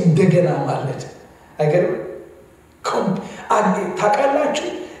 ሙሴ እንደገና ማለት አይገርም? ታውቃላችሁ፣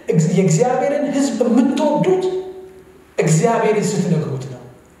 የእግዚአብሔርን ሕዝብ የምትወዱት እግዚአብሔርን ስትነግሩት ነው።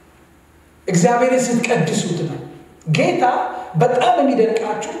 እግዚአብሔርን ስትቀድሱት ነው። ጌታ በጣም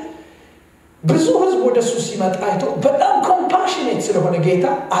የሚደንቃችሁ ብዙ ሕዝብ ወደሱ ሲመጣ አይቶ በጣም ኮምፓሽኔት ስለሆነ ጌታ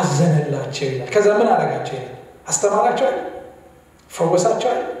አዘነላቸው ይላል። ከዛ ምን አደረጋቸው ይላል? አስተማራቸው አይደል? ፈወሳቸው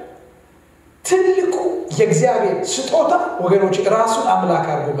አይደል? ትልቁ የእግዚአብሔር ስጦታ ወገኖች ራሱን አምላክ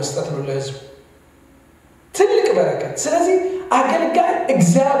አድርጎ መስጠት ነው ለሕዝቡ። ትልቅ በረከት። ስለዚህ አገልጋይ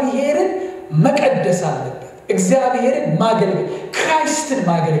እግዚአብሔርን መቀደስ አለበት። እግዚአብሔርን ማገልገል፣ ክራይስትን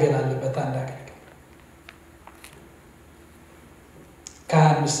ማገልገል አለበት። አንድ አገልጋይ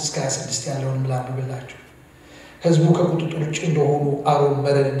ከ25 እስከ 26 ያለውን ላንብብላችሁ። ሕዝቡ ከቁጥጥር ውጭ እንደሆኑ አሮን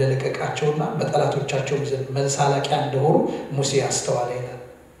መረን እንደለቀቃቸውና በጠላቶቻቸው ዘንድ መሳለቂያ እንደሆኑ ሙሴ አስተዋለ ይላል።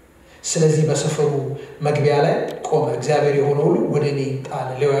 ስለዚህ በሰፈሩ መግቢያ ላይ ቆመ። እግዚአብሔር የሆነ ሁሉ ወደ እኔ ይምጣ፣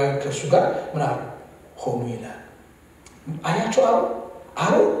 ሌዋውያን ከእርሱ ጋር ምን አሉ ሆኑ ይላል። አያቸው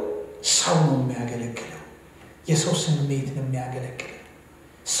አሮን ሰው ነው የሚያገለግለው። የሰው ስሜት ነው የሚያገለግለው።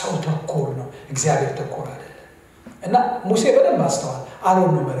 ሰው ተኮር ነው፣ እግዚአብሔር ተኮር አይደለም። እና ሙሴ በደንብ አስተዋል።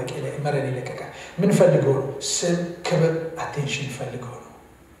 አሮን ነው መረን ይለቀቃል። ምን ፈልገው ነው? ስም፣ ክብር፣ አቴንሽን ፈልገው ነው።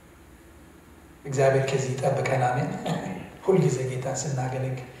 እግዚአብሔር ከዚህ ይጠብቀን። አሜን። ሁልጊዜ ጌታ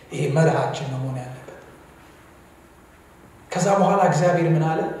ስናገለግል ይሄ መርሃችን ነው መሆን ያለበት። ከዛ በኋላ እግዚአብሔር ምን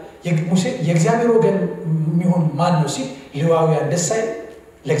አለ? ሙሴ የእግዚአብሔር ወገን የሚሆን ማን ነው ሲል ሌዋውያን ደስ አይል?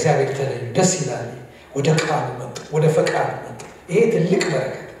 ለእግዚአብሔር ተለዩ፣ ደስ ይላል። ወደ ቃሉ መጡ፣ ወደ ፈቃዱ መጡ። ይሄ ትልቅ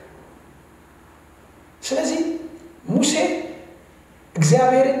በረከት። ስለዚህ ሙሴ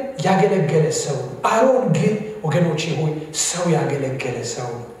እግዚአብሔርን ያገለገለ ሰው ነው። አሮን ግን ወገኖቼ ሆይ ሰው ያገለገለ ሰው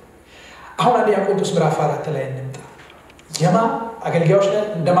ነው። አሁን አንደኛ ቆሮንቶስ ምዕራፍ 4 ላይ እንምጣ። የማ አገልጋዮች ነን፣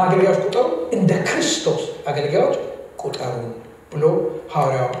 እንደማ አገልጋዮች ቁጠሩ፣ እንደ ክርስቶስ አገልጋዮች ቁጠሩ ብሎ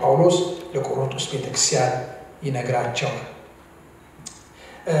ሐዋርያው ጳውሎስ ለቆሮንቶስ ቤተክርስቲያን ይነግራቸዋል።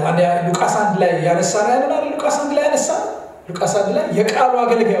 አንደኛ ሉቃስ 1 ላይ ያነሳና ያለና ሉቃስ 1 ላይ ያነሳ ሉቃስ 1 ላይ የቃሉ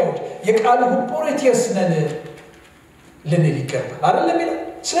አገልጋዮች የቃሉ ፖሮቲየስ ነን ልንል ይገባል አይደለም ይላል።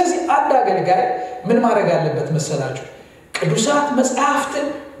 ስለዚህ አንድ አገልጋይ ምን ማድረግ አለበት መሰላችሁ? ቅዱሳት መጽሐፍትን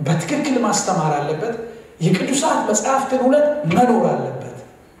በትክክል ማስተማር አለበት። የቅዱሳት መጽሐፍትን እውነት መኖር አለበት።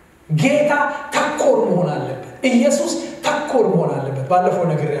 ጌታ ተኮር መሆን አለበት። ኢየሱስ ተኮር መሆን አለበት። ባለፈው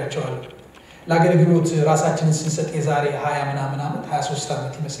ነግሬያቸዋለሁ። ለአገልግሎት ራሳችንን ስንሰጥ የዛሬ 20 ምናምን ዓመት 23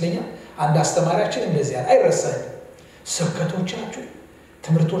 ዓመት ይመስለኛል አንድ አስተማሪያችን እንደዚህ ያለ አይረሳኝም። ስብከቶቻችሁ፣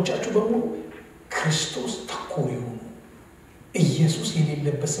 ትምህርቶቻችሁ በሙሉ ክርስቶስ ተኮር ይሁኑ። ኢየሱስ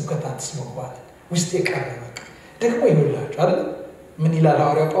የሌለበት ስብከት አትስሙባል። ውስጥ የቀረበ ደግሞ ይውላችሁ አይደል? ምን ይላል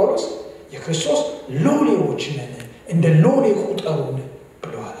ሐዋርያው ጳውሎስ? የክርስቶስ ሎሌዎች ነን፣ እንደ ሎሌ ቁጠሩን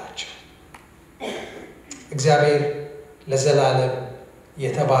ብለዋላቸው። እግዚአብሔር ለዘላለም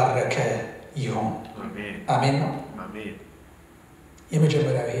የተባረከ ይሁን። አሜን ነው።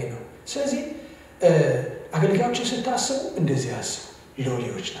 የመጀመሪያው ይሄ ነው። ስለዚህ አገልጋዮችን ስታስቡ እንደዚህ አስቡ፣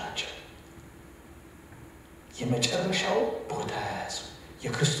 ሎሌዎች ናቸው። የመጨረሻው ቦታ ያዙ፣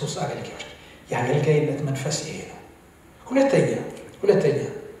 የክርስቶስ አገልጋዮች። የአገልጋይነት መንፈስ ይሄ ነው። ሁለተኛ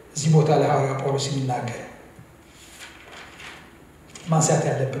እዚህ ቦታ ላይ ሐዋርያው ጳውሎስ የሚናገር ማንሳት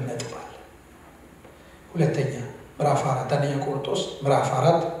ያለብን ነጥብ አለ። ሁለተኛ ምዕራፍ 4 አንደኛ ቆሮንቶስ ምዕራፍ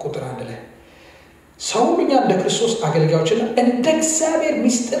 4 ቁጥር 1 ላይ ሰው ሁሉ እኛ እንደ ክርስቶስ አገልጋዮችና እንደ እግዚአብሔር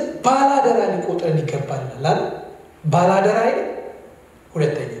ምስጢር ባላደራ ሊቆጥረን ይገባል ይላል። ባላደራ አይደል?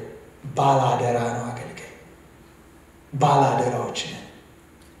 ሁለተኛ ባላደራ ነው አገልጋይ። ባላደራዎች ነን።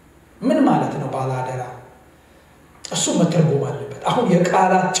 ምን ማለት ነው ባላደራ? እሱ መተርጎም አለበት። አሁን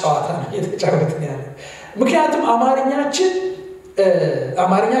የቃላት ጨዋታ ነው እየተጫወትን ያለ። ምክንያቱም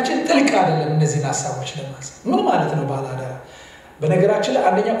አማርኛችን ጥልቅ አይደለም እነዚህን ሀሳቦች ለማንሳት። ምን ማለት ነው ባላደራ? በነገራችን ላይ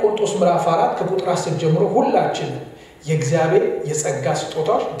አንደኛ ቆሮንቶስ ምዕራፍ 4 ከቁጥር 10 ጀምሮ ሁላችንም የእግዚአብሔር የጸጋ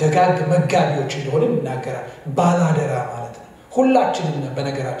ስጦታዎች ደጋግ መጋቢዎች እንደሆነ ይናገራል። ባላደራ ማለት ነው ሁላችንም ነን።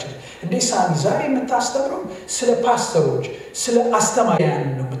 በነገራችን እንዴ ሳሚ ዛሬ የምታስተምረው ስለ ፓስተሮች፣ ስለ አስተማሪያን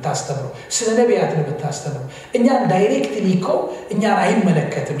ነው የምታስተምረው፣ ስለ ነቢያት ነው የምታስተምረው። እኛን ዳይሬክትሊ እኮ እኛን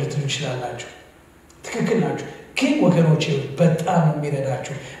አይመለከትም ልትሉ ይችላላችሁ። ትክክል ናችሁ። ግን ወገኖቼ በጣም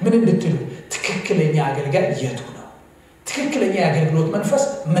የሚረዳችሁ ምን እንድትሉ ትክክለኛ አገልጋይ የቱ ነው፣ ትክክለኛ የአገልግሎት መንፈስ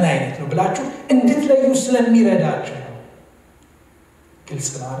ምን አይነት ነው ብላችሁ እንድትለዩ ስለሚረዳችሁ ነው። ግልጽ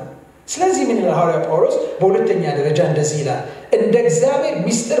ነው አይደል? ስለዚህ ምን ይላል ሐዋርያ ጳውሎስ በሁለተኛ ደረጃ እንደዚህ ይላል፣ እንደ እግዚአብሔር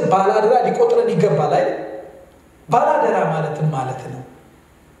ምስጢር ባላደራ ሊቆጥረን ይገባል አይደል? ባላደራ ማለት ነው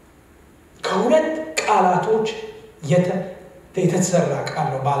ከሁለት ቃላቶች የተሰራ ቃል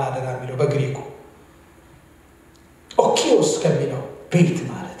ነው። ባላደራ የሚለው በግሪኩ ኦኪዮስ ከሚለው ቤት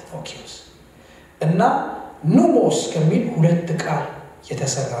ማለት ነው ኦኪዮስ፣ እና ኑሞስ ከሚል ሁለት ቃል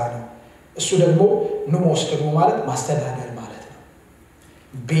የተሰራ ነው። እሱ ደግሞ ኑሞስ ደግሞ ማለት ማስተዳደር ማለት ነው።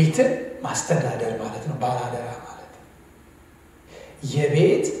 ቤትን ማስተዳደር ማለት ነው ባላደራ ማለት ነው።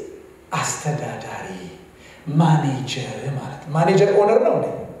 የቤት አስተዳዳሪ ማኔጀር ማለት ነው። ማኔጀር ኦነር ነው እንዴ?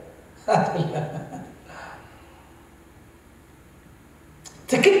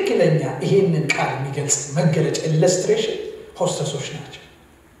 ትክክለኛ ይሄንን ቃል የሚገልጽ መገለጫ ኢለስትሬሽን ሆስተሶች ናቸው።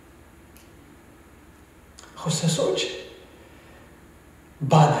 ሆስተሶች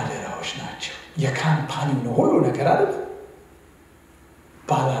ባላደራዎች ናቸው። የካምፓኒው ነው ሁሉ ነገር አይደል?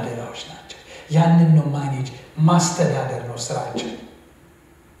 ባላደራዎች ናቸው። ያንን ነው ማኔጅ ማስተዳደር ነው ስራቸው።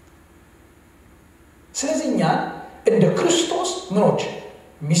 ስለዚህ እኛ እንደ ክርስቶስ ምኖች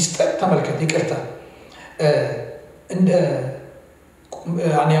ሚስጥር ተመልከት፣ ይቅርታ እንደ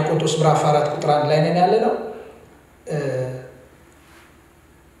አንያ ቆሮንቶስ ምዕራፍ 4 ቁጥር 1 ላይ ነን ያለ ነው።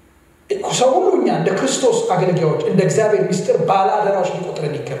 ሰው ሁሉ እኛ እንደ ክርስቶስ አገልጋዮች እንደ እግዚአብሔር ሚስጥር ባላደራዎች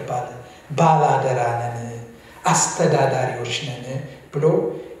ሊቆጥረን ይገባል። ባላደራ ነን፣ አስተዳዳሪዎች ነን ብሎ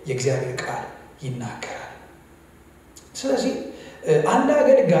የእግዚአብሔር ቃል ይናገራል። ስለዚህ አንድ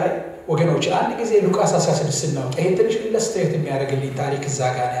አገልጋይ ወገኖች አንድ ጊዜ ሉቃስ 16 እናውጣ። ይሄ ትንሽ ኢለስትሬት የሚያደርግልኝ ታሪክ እዛ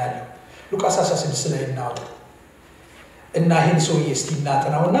ጋር ነው ያለው። ሉቃስ 16 ላይ እናውጣ እና ይህን ሰውዬ እስቲ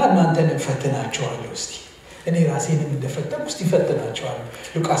እናጥናውና እናንተን ፈትናቸዋለሁ። እስቲ እኔ ራሴንም እንደፈተንኩ እስቲ ፈትናቸዋለሁ።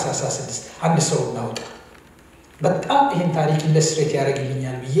 ሉቃስ 16 አንድ ሰው እናውጣ። በጣም ይህን ታሪክ ኢለስትሬት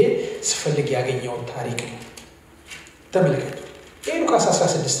ያደርግልኛል ብዬ ስፈልግ ያገኘውን ታሪክ ነው። ተመልከቱ። ይህ ሉቃስ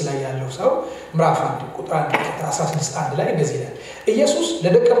 16 ላይ ያለው ሰው ምዕራፍ 1 ቁጥር 16 1 ላይ እንደዚህ ይላል፣ ኢየሱስ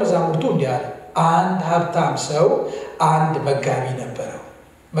ለደቀ መዛሙርቱ እንዲህ አለ፣ አንድ ሀብታም ሰው አንድ መጋቢ ነበረው።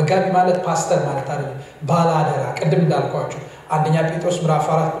 መጋቢ ማለት ፓስተር ማለት አይደለም፣ ባላደራ። ቅድም እንዳልኳችሁ አንደኛ ጴጥሮስ ምዕራፍ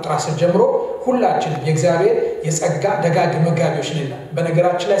 4 ቁጥር 10 ጀምሮ ሁላችንም የእግዚአብሔር የጸጋ ደጋግ መጋቢዎች ነን።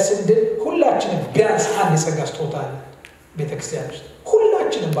 በነገራችን ላይ ስንድን ሁላችንም ቢያንስ አንድ የጸጋ ስጦታ አለ ቤተክርስቲያን ውስጥ።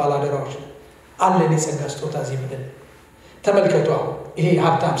 ሁላችንም ባላደራዎች አለን የጸጋ ስጦታ እዚህ ምድር። ተመልከቱ። አሁን ይሄ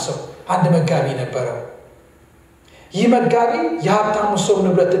ሀብታም ሰው አንድ መጋቢ ነበረው። ይህ መጋቢ የሀብታሙ ሰው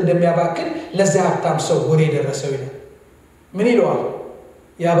ንብረት እንደሚያባክን ለዚህ ሀብታም ሰው ወሬ ደረሰው ይላል። ምን ይለዋል?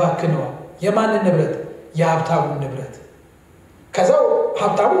 ያባክነዋል። የማንን ንብረት? የሀብታሙን ንብረት። ከዛው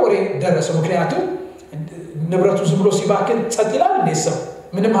ሀብታሙ ወሬ ደረሰው። ምክንያቱም ንብረቱ ዝም ብሎ ሲባክን ጸጥ ይላል እንዴ? ሰው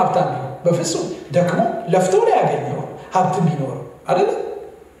ምንም ሀብታም ቢሆን በፍጹም ደክሞ ለፍቶ ነው ያገኘው ሀብት ቢኖረው አይደል?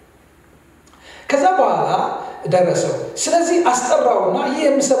 ከዛ በኋላ ደረሰው። ስለዚህ አስጠራውና ይህ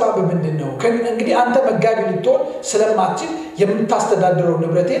የምሰባብ ምንድን ነው? እንግዲህ አንተ መጋቢ ልትሆን ስለማትችል የምታስተዳድረው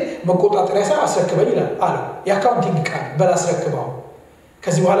ንብረቴን መቆጣጠሪያ ሳይሆን አስረክበኝ ይላል አለው። የአካውንቲንግ ቃል በላስረክበው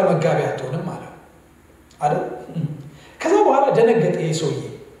ከዚህ በኋላ መጋቢ አትሆንም አለው አይደል? ከዛ በኋላ ደነገጠ ይህ ሰውዬ።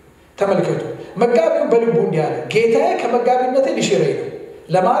 ተመልከቱ። መጋቢው በልቡ እንዲህ አለ፣ ጌታዬ ከመጋቢነቴ ሊሽረኝ ነው፣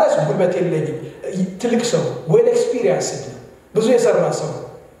 ለማረስ ጉልበት የለኝም። ትልቅ ሰው ዌል ኤክስፒሪየንስ ነው፣ ብዙ የሰራ ሰው፣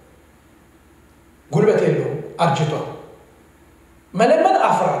 ጉልበት የለውም፣ አርጅቷል። መለመን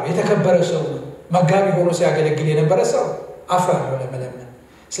አፍራለሁ። የተከበረ ሰው ነው፣ መጋቢ ሆኖ ሲያገለግል የነበረ ሰው አፍራለሁ ለመለመን።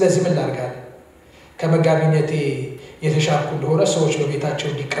 ስለዚህ ምን ላድርጋለሁ? ከመጋቢነቴ የተሻልኩ እንደሆነ ሰዎች በቤታቸው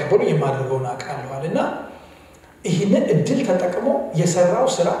እንዲቀበሉ የማድርገውን አውቃለዋል። እና ይህንን እድል ተጠቅሞ የሰራው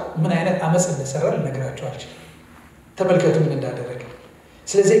ስራ ምን አይነት አመፅ እንደሰራ ልነግራቸው አልችልም። ተመልከቱ ምን እንዳደረገ።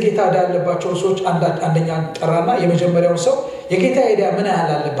 ስለዚህ ጌታ ዕዳ ያለባቸውን ሰዎች አንደኛ ጠራና የመጀመሪያውን ሰው የጌታ ዕዳ ምን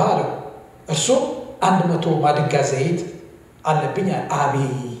ያህል አለብህ አለው። እርሱ 100 ማድጋ ዘይት አለብኝ።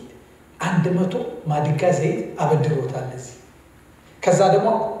 አቤት 100 ማድጋ ዘይት አበድሮታል ለዚህ። ከዛ ደግሞ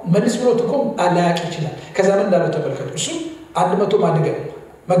መልስ ብሎት እኮ አላያቅ ይችላል። ከዛ ምን እንዳለው ተመልከቱ። እሱ 100 ማድጋ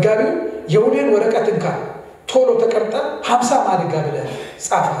መጋቢው የውሌን ወረቀት እንካ ቶሎ ተቀምጠ 50 ማድጋ ብለህ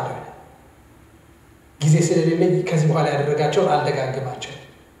ጻፍ አለው። ጊዜ ስለሌለኝ ከዚህ በኋላ ያደረጋቸውን አልደጋግማቸው።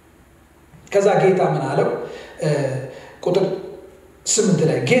 ከዛ ጌታ ምን አለው? ቁጥር 8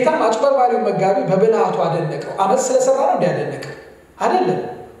 ላይ ጌታ አጭበርባሪው መጋቢ በብልሃቱ አደነቀው። አመፅ ስለሰራ ነው እንዲያደነቀው አይደለም።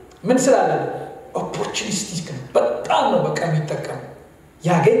 ምን ስላለ? ኦፖርቹኒስቲክ ነው። በጣም ነው በቃ የሚጠቀም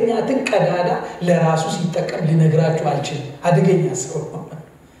ያገኛትን ቀዳዳ ለራሱ ሲጠቀም ልነግራችሁ አልችልም። አደገኛ ሰው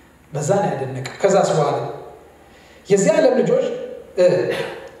በዛ ነው ያደነቀው። ከዛስ በኋላ የዚህ ዓለም ልጆች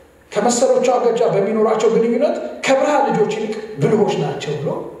ከመሰሎቹ ጋር በሚኖራቸው ግንኙነት ከብርሃን ልጆች ይልቅ ብልሆች ናቸው ብሎ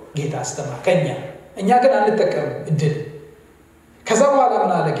ጌታ አስተማከኛ። እኛ ግን አንጠቀምም እድል። ከዛ በኋላ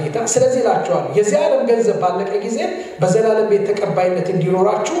ምን አለ ጌታ? ስለዚህ እላችኋለሁ የዚህ ዓለም ገንዘብ ባለቀ ጊዜ በዘላለም ቤት ተቀባይነት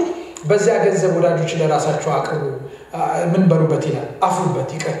እንዲኖራችሁ በዚያ ገንዘብ ወዳጆች ለራሳችሁ አቅርቡ። ምን በሉበት ይላል? አፍሩበት።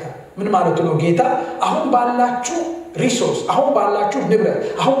 ይቅርታ ምን ማለቱ ነው ጌታ? አሁን ባላችሁ ሪሶርስ፣ አሁን ባላችሁ ንብረት፣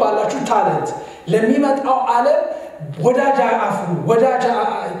 አሁን ባላችሁ ታለንት ለሚመጣው ዓለም ወዳጅ አፍሩ፣ ወዳጅ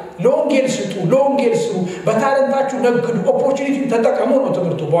ለወንጌል ስጡ፣ ለወንጌል ስሩ፣ በታለንታችሁ ነግዱ፣ ኦፖርቹኒቲን ተጠቀሙ ነው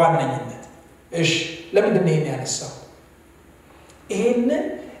ትምህርቱ በዋነኝነት። እሺ ለምንድን ነው ይሄን ያነሳው?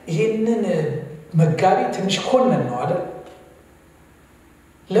 ይሄንን መጋቢ ትንሽ ኮነን ነው አይደል?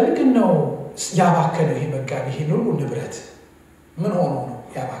 ለምንድን ነው ያባከነው ይሄ መጋቢ? ይሄን ሁሉ ንብረት ምን ሆኖ ነው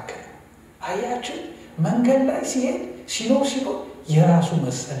ያባከነው? አያችሁ፣ መንገድ ላይ ሲሄድ ሲኖር የራሱ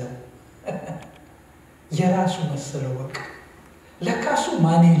መሰለው የራሱ መሰለው። በቃ ለካሱ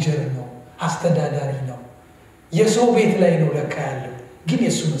ማኔጀር ነው፣ አስተዳዳሪ ነው፣ የሰው ቤት ላይ ነው ለካ ያለው፣ ግን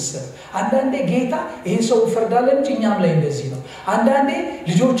የሱ መሰለው። አንዳንዴ ጌታ ይሄን ሰው ይፈርዳለን እንጂ እኛም ላይ እንደዚህ ነው። አንዳንዴ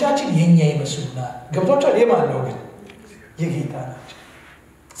ልጆቻችን የኛ ይመስሉናል። ገብቷችኋል? የማን ነው ግን? የጌታ ናቸው።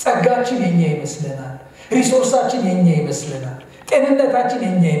 ጸጋችን የኛ ይመስለናል፣ ሪሶርሳችን የኛ ይመስለናል፣ ጤንነታችን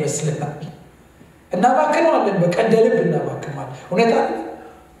የኛ ይመስለናል። እናባክነዋለን፣ በቃ እንደ ልብ እናባክነዋለን። እውነት አለ።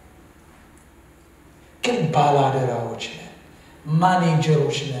 ግን ባላደራዎች ነን፣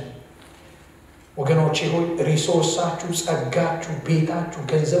 ማኔጀሮች ነን። ወገኖቼ ሆይ ሪሶርሳችሁ፣ ጸጋችሁ፣ ቤታችሁ፣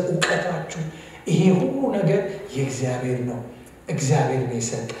 ገንዘብ፣ እውቀታችሁ፣ ይሄ ሁሉ ነገር የእግዚአብሔር ነው። እግዚአብሔር ነው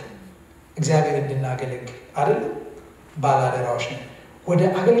የሰጠን፣ እግዚአብሔር እንድናገለግል አይደለም። ባላደራዎች ነን። ወደ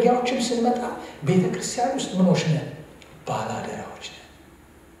አገልጋዮችም ስንመጣ ቤተክርስቲያን ውስጥ ምኖች ነን? ባላደራዎች ነን።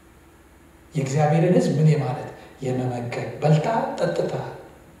 የእግዚአብሔርን ሕዝብ ምን ማለት የመመገብ፣ በልታ ጠጥታ።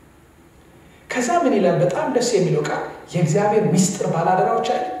 ከዛ ምን ይላል? በጣም ደስ የሚለው ቃል የእግዚአብሔር ሚስጥር ባላደራዎች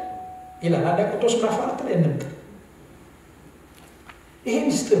አይደል ይላል። አንደኛ ቆሮንቶስ ምዕራፍ 4 ላይ እንምጣ። ይሄ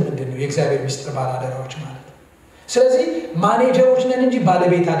ሚስጥር ምንድን ነው? የእግዚአብሔር ሚስጥር ባላደራዎች ማለት። ስለዚህ ማኔጀሮች ነን እንጂ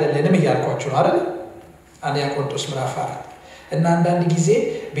ባለቤት አይደለንም እያልኳችሁ ነው አይደል? አንደኛ ቆሮንቶስ ምዕራፍ 4 እና አንዳንድ ጊዜ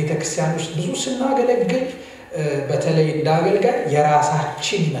ቤተክርስቲያን ውስጥ ብዙ ስናገለግል በተለይ እንዳገልጋይ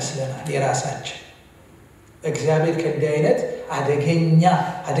የራሳችን ይመስለናል። የራሳችን እግዚአብሔር ከእንዲህ አይነት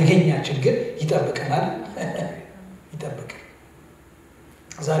አደገኛ ችግር ይጠብቀናል። ይጠብቅ።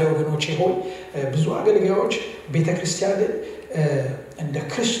 ዛሬ ወገኖቼ ሆይ ብዙ አገልጋዮች ቤተክርስቲያንን እንደ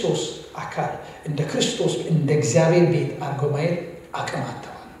ክርስቶስ አካል፣ እንደ ክርስቶስ፣ እንደ እግዚአብሔር ቤት አድርገው ማየት አቅም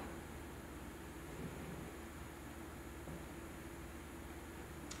አጥተዋል።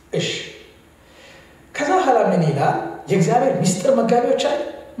 እሺ ከዛ ኋላ ምን ይላል? የእግዚአብሔር ሚስጥር መጋቢዎች አለ።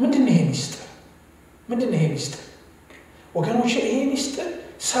 ምንድን ነው ይሄ ሚስጥር? ምንድን ነው ይሄ ሚስጥር? ወገኖቼ ይሄ ሚስጥር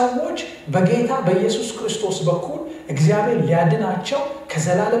ሰዎች በጌታ በኢየሱስ ክርስቶስ በኩል እግዚአብሔር ሊያድናቸው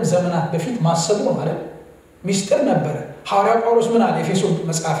ከዘላለም ዘመናት በፊት ማሰቡ ማለት ሚስጥር ነበረ። ሐዋርያው ጳውሎስ ምን አለ? ኤፌሶን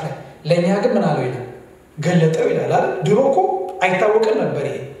መጽሐፍ ላይ ለእኛ ግን ምን አለው ይላል? ገለጠው ይላል አይደል? ድሮ እኮ አይታወቅም ነበር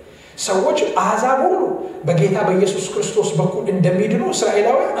ይሄ። ሰዎች አሕዛብ ሁሉ በጌታ በኢየሱስ ክርስቶስ በኩል እንደሚድኑ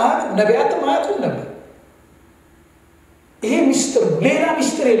እስራኤላውያን ነቢያትም አያውቁም ነበር። ይሄ ሚስጥር ነው፣ ሌላ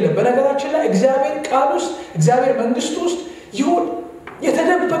ሚስጥር የለም። በነገራችን ላይ እግዚአብሔር ቃል ውስጥ፣ እግዚአብሔር መንግስት ውስጥ ይሁን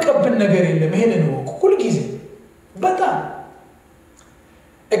የተደበቀብን ነገር የለም። ይሄንን ነው ሁልጊዜ በጣም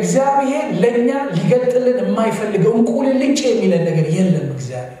እግዚአብሔር ለኛ ሊገልጥልን የማይፈልገው እንቁልልጭ የሚለን ነገር የለም።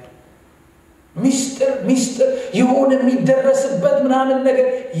 እግዚአብሔር ሚስጥር ይሁን የሚደረስበት ምናምን ነገር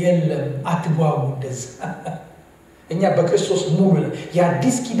የለም። አትጓጉ እንደዛ። እኛ በክርስቶስ ሙሉ ነን።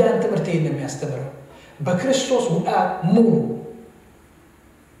 የአዲስ ኪዳን ትምህርት ይሄን የሚያስተምረው በክርስቶስ ሙሉ።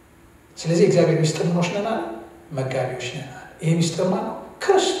 ስለዚህ እግዚአብሔር ሚስጥር ምኖች ነናል፣ መጋቢዎች ነናል። ይሄ ሚስጥር ማለት ነው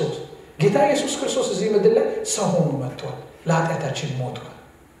ክርስቶስ ጌታ ኢየሱስ ክርስቶስ እዚህ ምድር ላይ ሰው ሆኖ መጥቷል፣ ለኃጢአታችን ሞቷል።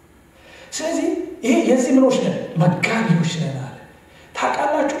 ስለዚህ ይሄ የዚህ ምኖች ነን፣ መጋቢዎች ነን አለ።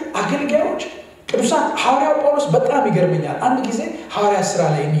 ታውቃላችሁ አገልጋዮች ቅዱሳን ሐዋርያው ጳውሎስ በጣም ይገርመኛል። አንድ ጊዜ ሐዋርያ ሥራ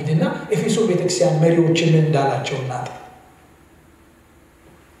ላይ እንሂድና ኤፌሶን ቤተክርስቲያን መሪዎችን ምን እንዳላቸው እናጣ።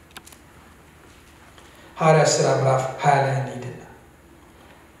 ሐዋርያ ሥራ ምዕራፍ 20 ላይ እንሂድና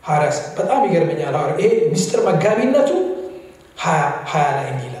ሐዋርያ በጣም ይገርመኛል። ይሄ ሚስጥር መጋቢነቱ 20 ላይ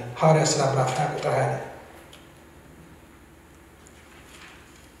እንሂዳለን። ሐዋርያ ሥራ ምዕራፍ 20 ቁጥር 20 ላይ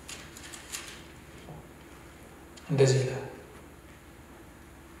እንደዚህ ይላል።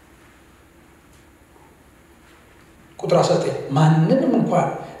 ቁጥር 19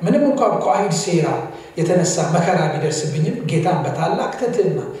 ምንም እንኳን ከአይሁድ ሴራ የተነሳ መከራ ቢደርስብኝም ጌታን በታላቅ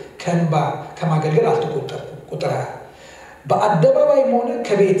ትሕትና ከእንባ ከማገልገል አልተቆጠርኩም። ቁጥር 20 በአደባባይም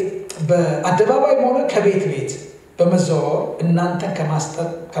ሆነ ከቤት ቤት በመዘዋወር እናንተን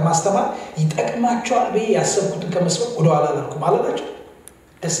ከማስተማር ይጠቅማቸዋል ብዬ ያሰብኩትን ከመስበክ ወደኋላ አላልኩም አላላቸው።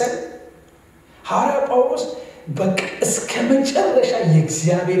 ደሰ ሐዋርያ ጳውሎስ በቃ እስከ መጨረሻ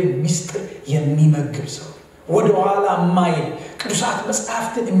የእግዚአብሔር ምስጢር የሚመግብ ሰው ወደ ኋላ ማይል ቅዱሳት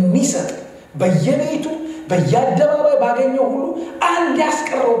መጽሐፍትን የሚሰጥ በየቤቱ በየአደባባይ ባገኘው ሁሉ አንድ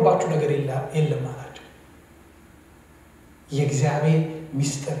ያስቀረውባችሁ ነገር የለም አላቸው። የእግዚአብሔር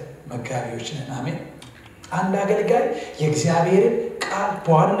ምስጢር መጋቢዎች ነን። አሜን። አንድ አገልጋይ የእግዚአብሔርን ቃል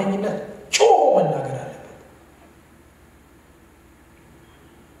በዋነኝነት ጮሆ መናገር አለበት።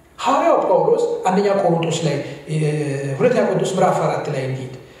 ሐዋርያው ጳውሎስ አንደኛ ቆሮንቶስ ላይ ሁለተኛ ቆሮንቶስ ምዕራፍ 4 ላይ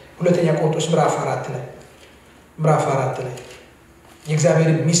እንሂድ። ሁለተኛ ቆሮንቶስ ምዕራፍ 4 ላይ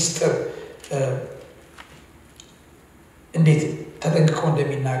የእግዚአብሔርን ምስጢር እንዴት ተጠንቅቆ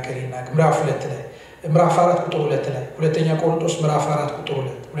እንደሚናገር ይናገር። ምዕራፍ 4 ቁጥር 2 ላይ ሁለተኛ ቆሮንቶስ ምዕራፍ 4 ቁጥር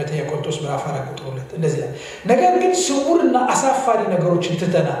 2 ሁለተኛ ቆሮንቶስ ምዕራፍ 4 ቁጥር 2 እንደዚህ ላይ ነገር ግን ስውርና አሳፋሪ ነገሮችን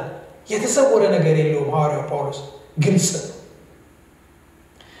ትተናል። የተሰወረ ነገር የለውም። ሐዋርያው ጳውሎስ ግልጽ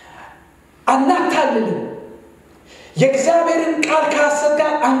አናታልልም፣ የእግዚአብሔርን ቃል ከሐሰት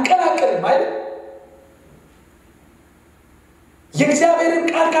ጋር አንቀላቅልም አይደል? የእግዚአብሔርን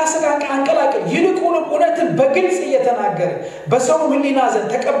ቃል ከሐሰት ጋር አንቀላቅል፣ ይልቁንም እውነትን በግልጽ እየተናገረ በሰው ሕሊና ዘንድ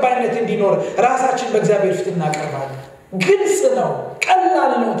ተቀባይነት እንዲኖር ራሳችን በእግዚአብሔር ፊት እናቀርባለን። ግልጽ ነው፣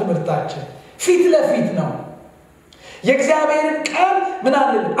 ቀላል ነው፣ ትምህርታችን ፊት ለፊት ነው። የእግዚአብሔርን ቃል ምን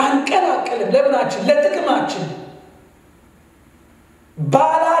አንልም፣ አንቀላቅልም። ለምናችን? ለጥቅማችን።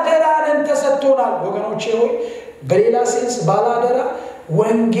 ባላደራንን ተሰጥቶናል ወገኖቼ ሆይ። በሌላ ሴንስ ባላደራ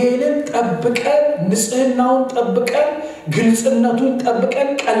ወንጌልን ጠብቀን ንጽህናውን ጠብቀን ግልጽነቱን ጠብቀን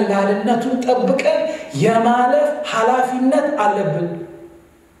ቀላልነቱን ጠብቀን የማለፍ ኃላፊነት አለብን።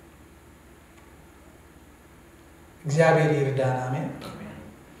 እግዚአብሔር ይርዳን። አሜን።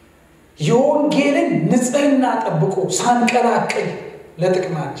 የወንጌልን ንጽህና ጠብቆ ሳንቀላቅል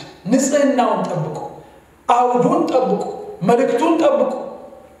ለጥቅማችን ንጽህናውን ጠብቆ አውዱን ጠብቆ መልእክቱን ጠብቆ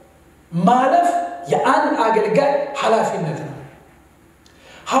ማለፍ የአንድ አገልጋይ ኃላፊነት ነው።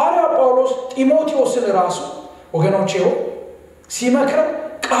 ሐዋርያ ጳውሎስ ጢሞቴዎስን ራሱ ወገኖቼ ሆይ ሲመክረው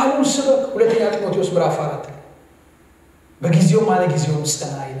ቃሉን ስበክ። ሁለተኛ ጢሞቴዎስ ምዕራፍ 4 በጊዜው ማለት ጊዜውን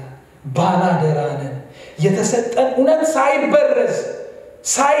ጽና ይላል። ባላደራ ነን። የተሰጠን እውነት ሳይበረዝ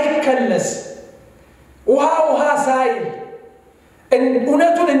ሳይከለስ ውሃ ሳይል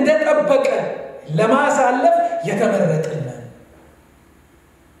እውነቱን እንደጠበቀ ለማሳለፍ የተመረጥን።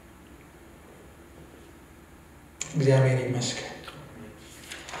 እግዚአብሔር ይመስገን።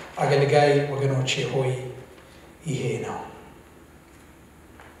 አገልጋይ ወገኖቼ ሆይ ይሄ ነው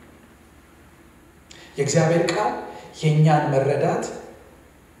የእግዚአብሔር ቃል። የእኛን መረዳት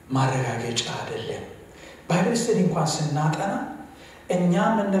ማረጋገጫ አይደለም። ባይብል ስተዲ እንኳን ስናጠና እኛ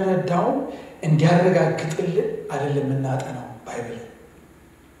የምንረዳው እንዲያረጋግጥልን አይደለም የምናጠናው ባይብል።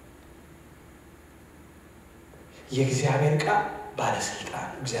 የእግዚአብሔር ቃል ባለስልጣን፣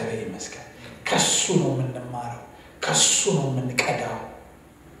 እግዚአብሔር ይመስገን። ከሱ ነው የምንማረው፣ ከሱ ነው የምንቀዳው።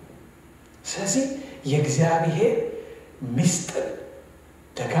 ስለዚህ የእግዚአብሔር ምስጢር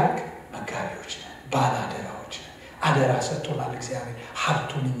ደጋግ መጋቢዎች ነን፣ ባላደራዎች ነን። አደራ ሰጥቶናል እግዚአብሔር።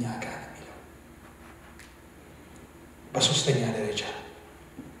 ሀብቱን እኛ ጋር ነው የሚለው። በሶስተኛ ደረጃ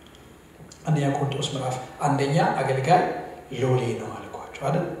አንደኛ ቆሮንቶስ ምዕራፍ አንደኛ አገልጋይ ሎሌ ነው አልኳቸው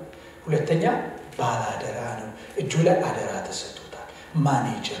አይደል? ሁለተኛ ባላደራ ነው። እጁ ላይ አደራ ተሰጥቶታል።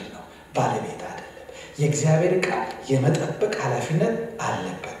 ማኔጀር ነው፣ ባለቤት አይደለም። የእግዚአብሔር ቃል የመጠበቅ ኃላፊነት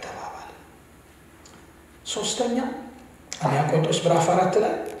አለበት ተባባለ። ሶስተኛ አንደኛ ቆሮንቶስ ምዕራፍ 4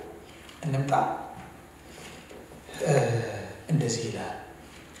 ላይ እንምጣ። እንደዚህ ይላል።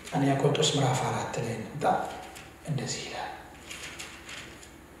 አንደኛ ቆሮንቶስ ምዕራፍ 4 ላይ እንምጣ። እንደዚህ ይላል።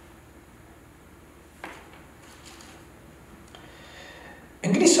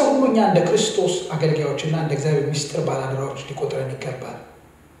 እንግዲህ ሰው ሁሉ እኛ እንደ ክርስቶስ አገልጋዮችና እንደ እግዚአብሔር ምስጢር ባላደራዎች ሊቆጥረን ይገባል።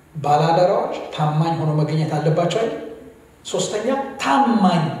 ባላደራዎች ታማኝ ሆኖ መገኘት አለባቸው አይደል? ሶስተኛ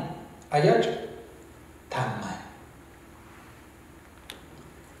ታማኝ። አያችሁ፣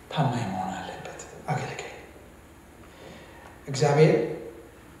 ታማኝ መሆን አለበት አገልጋይ። እግዚአብሔር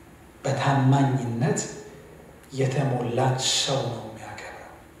በታማኝነት የተሞላን ሰው ነው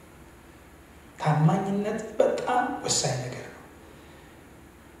የሚያከብረው። ታማኝነት በጣም ወሳኝ ነገር ነው።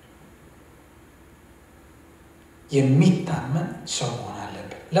 የሚታመን ሰው መሆን አለበት።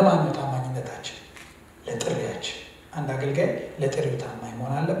 ለማን ነው ታማኝነታችን? ለጥሪያችን። አንድ አገልጋይ ለጥሪው ታማኝ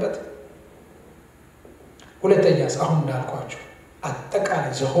መሆን አለበት። ሁለተኛስ አሁን እንዳልኳችሁ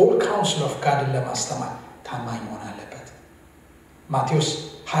አጠቃላይ the whole counsel of God ለማስተማር ታማኝ መሆን አለበት። ማቴዎስ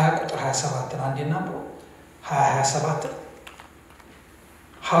 20 ቁጥር 27 አንዴና ብሎ 27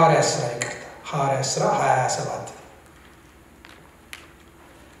 ሐዋርያ ሥራ 27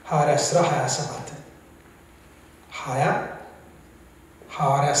 ሐዋርያ ሥራ 27 20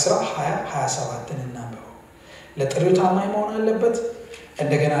 ሐዋርያ ሥራ 20:27 እናንብበው። ለጥሪው ታማኝ መሆን አለበት።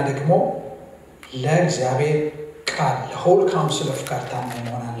 እንደገና ደግሞ ለእግዚአብሔር ቃል ለሆል ካውንስል ኦፍ ጋድ ታማኝ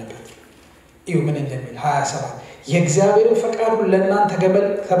መሆን አለበት። እዩ ምን እንደሚል 27 የእግዚአብሔርን ፈቃድ ሁሉ ለእናንተ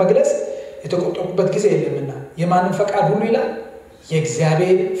ከመግለጽ የተቆጠቁበት ጊዜ የለምና። የማንን ፈቃድ ሁሉ ይላል?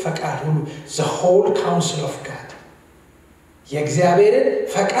 የእግዚአብሔር ፈቃድ ሁሉ the whole counsel of God የእግዚአብሔርን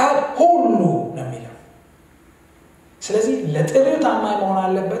ፈቃድ ሁሉ ነው የሚለው። ስለዚህ ለጥሪው ታማኝ መሆን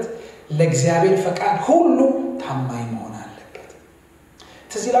አለበት። ለእግዚአብሔር ፈቃድ ሁሉ ታማኝ መሆን አለበት።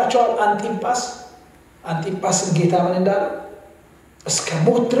 ትዝ ይላችኋል አንጢጳስን ጌታ ምን እንዳለ? እስከ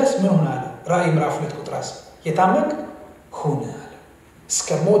ሞት ድረስ ምን ሆነ አለ? ራእይ ምዕራፍ 2 ቁጥር 10 የታመንክ ሁን አለ። እስከ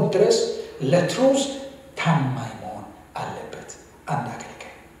ሞት ድረስ ለትሩዝ ታማኝ መሆን አለበት አንድ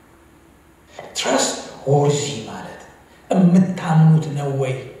አገልጋይ። ትረስት ወርዚ ማለት የምታምኑት ነው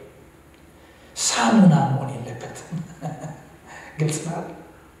ወይ? ሳሙና መሆን የለበትም። ግልጽ ነው።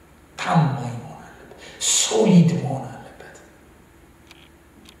 ታማኝ መሆን አለበት። ሶሊድ መሆን አለበት።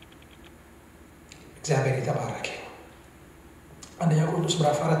 እግዚአብሔር የተባረከ ነው። አንደኛ ቆሮንቶስ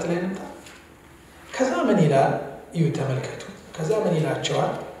ምዕራፍ 4 ላይ እንምጣ። ከዛ ምን ይላል? እዩ ተመልከቱ። ከዛ ምን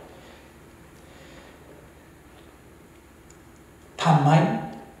ይላቸዋል? ታማኝ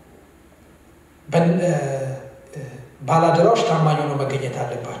ባላደራዎች ታማኝ ሆነው መገኘት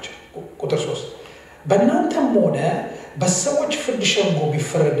አለባቸው። ቁጥር 3 በእናንተም ሆነ በሰዎች ፍርድ ሸንጎ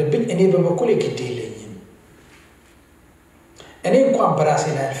ቢፈረድብኝ እኔ በበኩሌ ግድ የለኝም፣ እኔ እንኳን በራሴ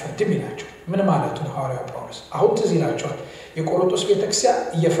ላይ አልፈርድም ይላቸው። ምን ማለቱ ነው ሐዋርያው ጳውሎስ? አሁን ትዝ ይላቸዋል የቆሮንቶስ ቤተክርስቲያን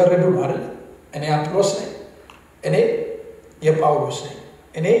እየፈረዱ ነው አይደል? እኔ አጵሎስ ነኝ፣ እኔ የጳውሎስ ነኝ፣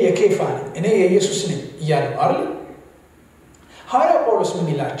 እኔ የኬፋ ነኝ፣ እኔ የኢየሱስ ነኝ እያሉ ነው አይደል? ሐዋርያው ጳውሎስ ምን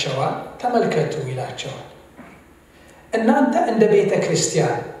ይላቸዋል? ተመልከቱ ይላቸዋል። እናንተ እንደ ቤተ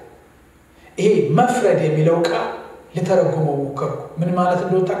ክርስቲያን ይሄ መፍረድ የሚለው ቃል ልተረጉመው ሞከርኩ። ምን ማለት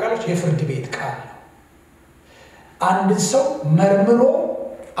እንደሆነ ታውቃላችሁ? የፍርድ ቤት ቃል ነው። አንድን ሰው መርምሮ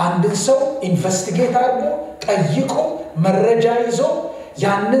አንድን ሰው ኢንቨስቲጌት አድርጎ ጠይቆ መረጃ ይዞ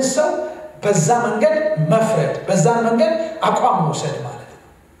ያንን ሰው በዛ መንገድ መፍረድ፣ በዛ መንገድ አቋም መውሰድ ማለት ነው።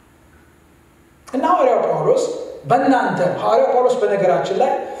 እና ሐዋርያው ጳውሎስ በእናንተ ሐዋርያው ጳውሎስ በነገራችን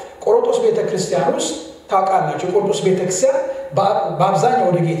ላይ ቆሮንቶስ ቤተክርስቲያን ውስጥ ታውቃላችሁ፣ የቆሮንቶስ ቤተክርስቲያን በአብዛኛው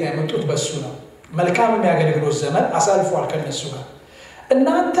ወደ ጌታ የመጡት በሱ ነው። መልካም የሚያገልግሎት ዘመን አሳልፏል ከነሱ ጋር።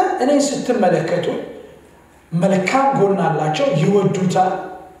 እናንተ እኔን ስትመለከቱ መልካም ጎን አላቸው፣ ይወዱታል፣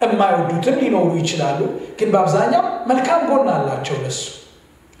 የማይወዱትም ሊኖሩ ይችላሉ። ግን በአብዛኛው መልካም ጎን አላቸው ለሱ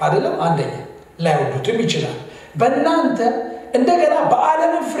አይደለም። አንደኛ ላይወዱትም ይችላል። በእናንተ እንደገና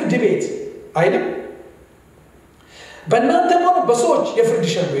በዓለም ፍርድ ቤት አይደለም፣ በእናንተ ሆኖ በሰዎች የፍርድ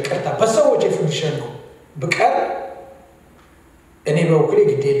ሸንጎ ይቅርታ፣ በሰዎች የፍርድ ሸንጎ ብቀር እኔ በበኩሌ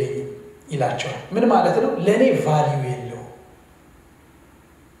ግድ የለኝም ይላቸዋል። ምን ማለት ነው? ለእኔ ቫልዩ የለው።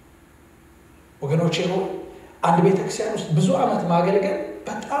 ወገኖቼ ሆይ አንድ ቤተክርስቲያን ውስጥ ብዙ ዓመት ማገልገል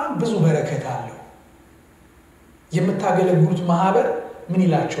በጣም ብዙ በረከት አለው። የምታገለግሉት ማህበር ምን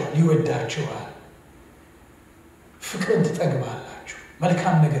ይላችኋል? ይወዳችኋል። ፍቅርን ትጠግባላችሁ፣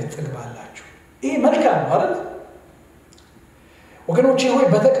 መልካም ነገር ትጠግባላችሁ። ይሄ መልካም ማለት ወገኖቼ ሆይ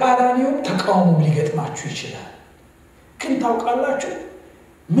በተቃራኒው ተቃውሞ ሊገጥማችሁ ይችላል። ግን ታውቃላችሁ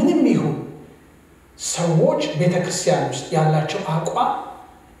ምንም ይሁን ሰዎች ቤተክርስቲያን ውስጥ ያላቸው አቋም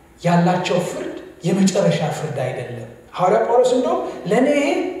ያላቸው ፍርድ የመጨረሻ ፍርድ አይደለም። ሐዋርያ ጳውሎስ እንደው ለኔ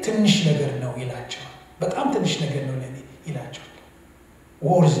ትንሽ ነገር ነው ይላቸዋል። በጣም ትንሽ ነገር ነው ለኔ ይላቸዋል።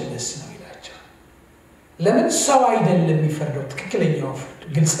 ወርዝለስ ነው ይላቸዋል። ለምን ሰው አይደለም የሚፈርደው፣ ትክክለኛው ፍርድ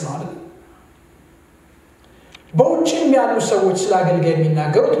ግልጽ ነው አይደል? በውጭም ያሉ ሰዎች ስለ አገልጋይ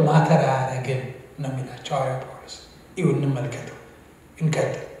የሚናገሩት ማተር አያረግም ነው የሚላቸው ሐዋርያ ጳውሎስ። ይሁን እንመልከተው፣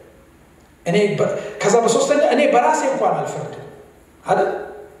 እንቀጥል። ከዛ በሶስተኛ እኔ በራሴ እንኳን አልፈርድም አይደል?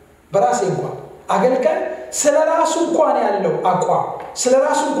 በራሴ እንኳን አገልጋይ ስለ ራሱ እንኳን ያለው አቋም ስለ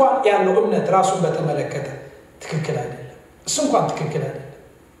ራሱ እንኳን ያለው እምነት ራሱን በተመለከተ ትክክል አይደለም። እሱ እንኳን ትክክል አይደለም።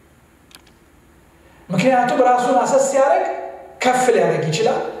 ምክንያቱም ራሱን አሰስ ሲያደርግ ከፍ ሊያደርግ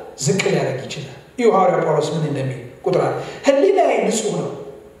ይችላል፣ ዝቅ ሊያደርግ ይችላል። ይህ ሐዋርያ ጳውሎስ ምን እንደሚል ቁጥር አለ። ሕሊናዬ ንጹሕ ነው፣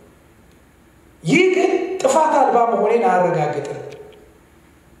 ይህ ግን ጥፋት አልባ መሆኔን አያረጋግጥም።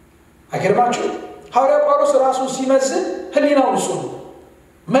 አይገርማችሁ? ሐዋርያ ጳውሎስ ራሱን ሲመዝን ሕሊናው ንጹሕ ነው፣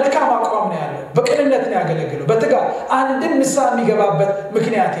 መልካም አቋም ነው ያለው፣ በቅንነት ነው ያገለገለው፣ በትጋት አንድም ንስሐ የሚገባበት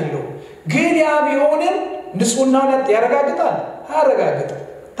ምክንያት የለውም። ግን ያ ቢሆንም ንጹሕናውን ያረጋግጣል? አያረጋግጥም።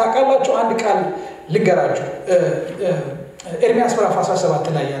 ታውቃላችሁ፣ አንድ ቃል ልንገራችሁ። ኤርምያስ ምዕራፍ 17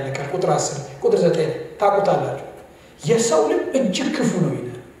 ላይ ያለ ቃል ቁጥር 10 ቁጥር 9 ታውቁታላችሁ። የሰው ልብ እጅግ ክፉ ነው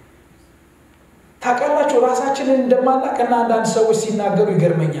ይላል። ታውቃላችሁ፣ ራሳችንን እንደማናውቅና አንዳንድ ሰዎች ሲናገሩ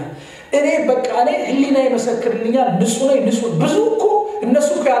ይገርመኛል። እኔ ሕሊና ይመሰክርልኛል፣ ንጹሕ ነኝ፣ ንጹሕ ብዙ እኮ እነሱ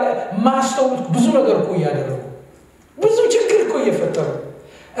ያለ ማስተውሉት ብዙ ነገር እኮ ያደረጉ ብዙ ችግር እኮ እየፈጠሩ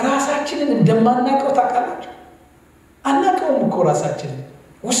ራሳችንን እንደማናቀው ታውቃላችሁ። አናቀውም እኮ ራሳችንን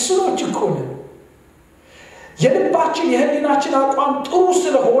ውስኖች እኮ ነን። የልባችን የህሊናችን አቋም ጥሩ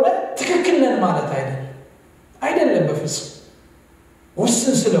ስለሆነ ትክክል ነን ማለት አይደለም በፍጹም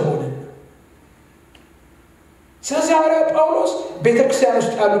ውስን ስለሆነ። ስለዚህ ሐዋርያው ጳውሎስ ቤተክርስቲያን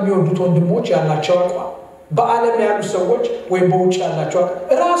ውስጥ ያሉ የሚወዱት ወንድሞች ያላቸው አቋም በዓለም ያሉ ሰዎች ወይም በውጭ ያላቸው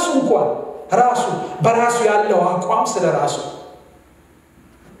ራሱ እንኳን ራሱ በራሱ ያለው አቋም ስለራሱ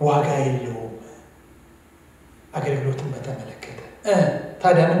ዋጋ የለውም። አገልግሎትን በተመለከተ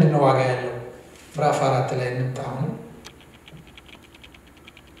ታዲያ ምንድነው ዋጋ ያለው? ምዕራፍ 4 ላይ እንምጣው።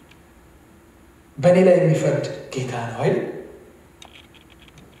 በእኔ ላይ የሚፈርድ ጌታ ነው አይደል?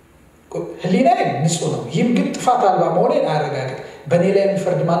 ህሊናዬ ንጹህ ነው፣ ይህም ግን ጥፋት አልባ መሆኔን አያረጋግጥ። በእኔ ላይ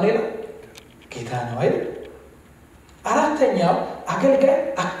የሚፈርድ ማን ነው? ጌታ ነው አይደል? አራተኛው አገልጋይ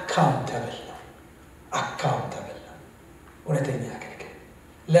አካውንተብል ነው። አካውንተብል ነው እውነተኛ አገልጋይ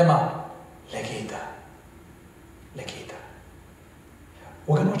ለማ ለጌታ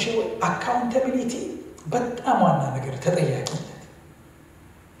ወገኖቼ። አካውንታቢሊቲ በጣም ዋና ነገር፣ ተጠያቂነት።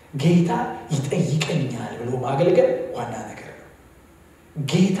 ጌታ ይጠይቀኛል ብሎ ማገልገል ዋና ነገር ነው።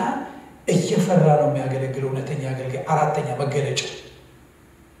 ጌታ እየፈራ ነው የሚያገለግለው እውነተኛ አገልጋይ። አራተኛ መገለጫ።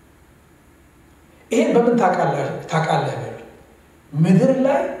 ይሄን በምን ታውቃለህ? ምድር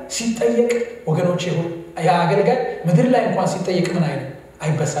ላይ ሲጠየቅ ወገኖቼ ሆይ ያ አገልጋይ ምድር ላይ እንኳን ሲጠየቅ ምን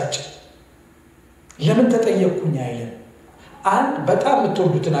አይበሳጭም። ለምን ተጠየቅኩኝ አይልም። አንድ በጣም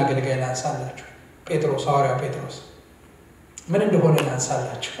የምትወዱትን አገልጋይ ላንሳላችሁ። ጴጥሮስ፣ ሐዋርያው ጴጥሮስ ምን እንደሆነ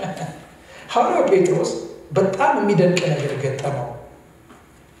ላንሳላችሁ። ሐዋርያው ጴጥሮስ በጣም የሚደንቅ ነገር ገጠመው።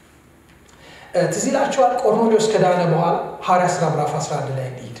 ትዝ ይላችኋል። ቆርኔሌዎስ ከዳነ በኋላ ሐዋርያት ሥራ ምዕራፍ 11 ላይ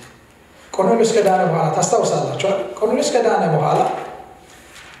እንሂድ። ቆርኔሌዎስ ከዳነ በኋላ ታስታውሳላችኋል። ቆርኔሌዎስ ከዳነ በኋላ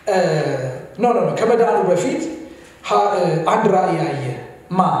ከመዳኑ በፊት አንድ ራእይ አየ።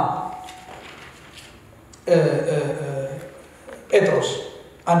 ጴጥሮስ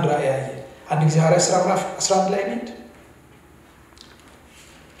አንድ ራእይ አየ። አንድ ጊዜ ሐዋርያት ሥራ ምዕራፍ 11 ላይ እንሂድ።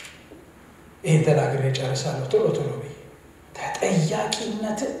 ይሄን ተናግሬ እጨርሳለሁ ቶሎ ብዬ።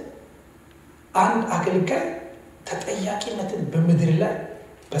 ተጠያቂነትን አንድ አገልጋይ ተጠያቂነትን በምድር ላይ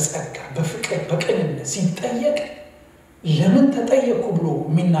በጸጋ በፍቅር በቅንነት ሲጠየቅ ለምን ተጠየቅኩ ብሎ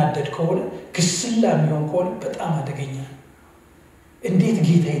የሚናደድ ከሆነ ግስላ የሚሆን ከሆነ በጣም አደገኛ ነው። እንዴት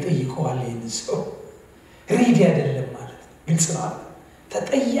ጌታ ይጠይቀዋል? ይህን ሰው ሬዲ አይደለም ማለት ነው። ግልጽ ነው።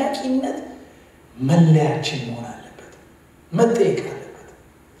 ተጠያቂነት መለያችን መሆን አለበት፣ መጠየቅ አለበት።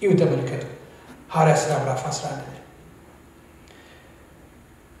 ይሁ ተመልከቱ ሐዋርያት ሥራ ምዕራፍ 11 ላይ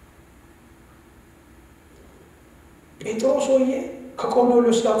ጴጥሮስ ሆዬ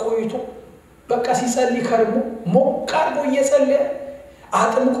ከቆርኔሌዎስ ጋር ቆይቶ በቃ ሲጸልይ ከርሞ ሞቅ አድርጎ እየጸለየ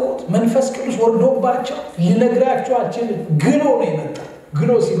አጥምቆት መንፈስ ቅዱስ ወርዶባቸው ሊነግራቸው አልችልም። ግሎ ነው የመጣው።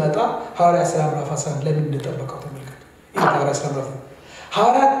 ግሎ ሲመጣ ሐዋርያት ሥራ ምዕራፍ 11 ለምን እንደጠበቀው ተመልከቱ። ሐዋርያት ሥራ ምዕራፍ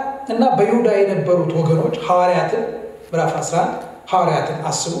ሐዋርያት እና በይሁዳ የነበሩት ወገኖች ሐዋርያትን ምዕራፍ 11 ሐዋርያትን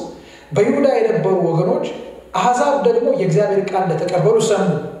አስቡ። በይሁዳ የነበሩ ወገኖች አሕዛብ ደግሞ የእግዚአብሔር ቃል እንደተቀበሉ ሰሙ።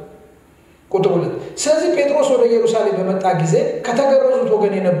 ቁጥር 2 ስለዚህ ጴጥሮስ ወደ ኢየሩሳሌም በመጣ ጊዜ ከተገረዙት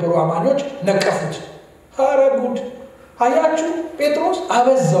ወገን የነበሩ አማኞች ነቀፉት። ኧረ ጉድ! አያችሁ ጴጥሮስ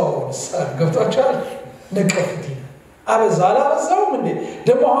አበዛው። ገብቷችኋል? ነቀፉት። አበዛ አላበዛውም እንዴ?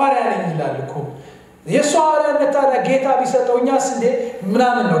 ደግሞ ሐዋርያ ነኝ ይላል እኮ። የእሱ ሐዋርያነት ታዲያ ጌታ ቢሰጠው እኛስ እንዴ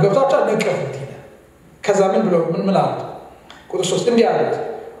ምናምን ነው። ገብቷችኋል? ነቀፉት ይላል። ከዛ ምን አሉት? ቁጥር 3 እንዲህ አሉት፣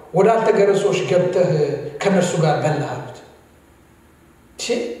 ወደ አልተገረዙ ሰዎች ገብተህ ከነርሱ ጋር በላህ አሉት።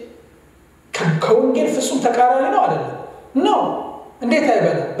 ከወንጌል ፍጹም ተቃራኒ ነው አይደለም? ነው። እንዴት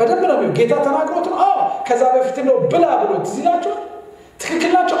አይበላ? በደንብ ነው ጌታ ተናግሮት ነው። ከዛ በፊት ነው ብላ ብሎ ትዝ ይላችኋል።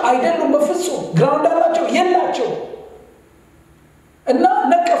 ትክክል ናቸው አይደሉም? በፍጹም ግራውንድ አላቸው የላቸው እና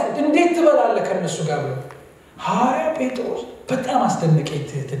ነቀፉት። እንዴት ትበላለህ ከነሱ ጋር ብሎ። ሐዋርያ ጴጥሮስ በጣም አስደነቀኝ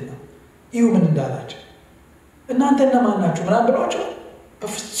ትህትና። ይሁ ምን እንዳላቸው እናንተ እነማን ናችሁ ምናምን ብሏቸው፣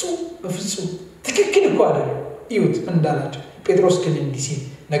 በፍጹም ትክክል እኮ አይደለም። ይሁት ምን እንዳላቸው። ጴጥሮስ ግን እንዲህ ሲል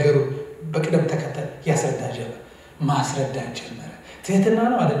ነገሩ በቅደም ተከተል ማስረዳት ጀመረ። ትህትና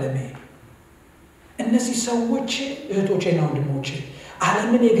ነው አይደለም? ይሄ እነዚህ ሰዎች እህቶቼና ወንድሞቼ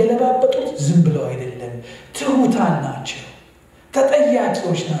ዓለምን የገለባበጡት ዝም ብለው አይደለም። ትሁታን ናቸው፣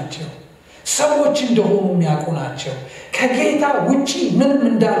 ተጠያቂዎች ናቸው፣ ሰዎች እንደሆኑ የሚያውቁ ናቸው፣ ከጌታ ውጪ ምንም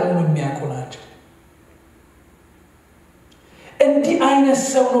እንዳልሆኑ የሚያውቁ ናቸው። እንዲህ አይነት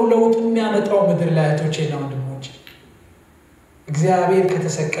ሰው ነው ለውጥ የሚያመጣው ምድር ላይ። እህቶቼና ወንድሞቼ እግዚአብሔር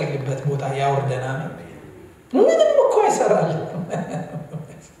ከተሰቀልበት ቦታ ያወርደናል። ምንም እኮ አይሰራል።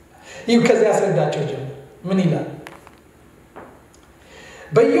 ይህ ከዚህ ያስረዳቸው ጀመር። ምን ይላል?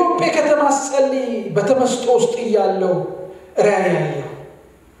 በኢዮጴ ከተማ ጸልይ በተመስጦ ውስጥ ያለው ራእይ ያየው።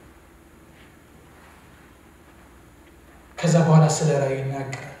 ከዛ በኋላ ስለ ራእዩ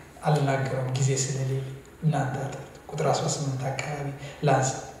ይናገራል። አልናገረውም ጊዜ ስለሌለ እናንተ ቁጥር 18 አካባቢ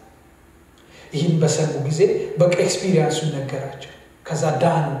ላንሳ። ይህን በሰሙ ጊዜ በቃ ኤክስፒሪየንሱን ነገራቸው። ከዛ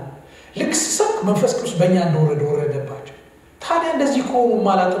ዳኑ። ልክ ሲሰብክ መንፈስ ቅዱስ በእኛ ወረደባቸው። ታዲያ እንደዚህ ከሆኑ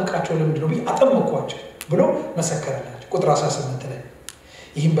ማላጠምቃቸው ለምንድን ነው ብዬ አጠመቅኳቸው ብሎ መሰከረላቸው። ቁጥር 18 ላይ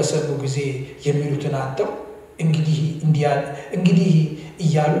ይህን በሰሙ ጊዜ የሚሉትን አጥተው እንግዲህ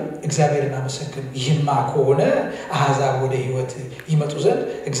እያሉ እግዚአብሔርን አመሰገኑ። ይህማ ከሆነ አሕዛብ ወደ ሕይወት ይመጡ ዘንድ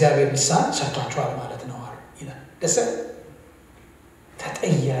እግዚአብሔር ልሳን ሰጥቷቸዋል ማለት ነው አሉ ይላል። ደስ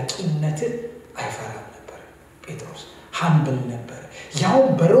ተጠያቂነትን አይፈራም ነበር ጴጥሮስ። ሀምብል ነበር። ያው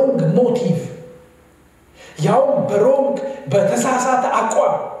በሮንግ ሞቲቭ፣ ያው በሮንግ በተሳሳተ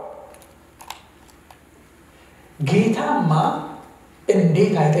አቋም። ጌታማ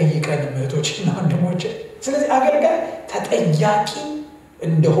እንዴት አይጠይቀንም እህቶችና ወንድሞች? ስለዚህ አገልጋይ ተጠያቂ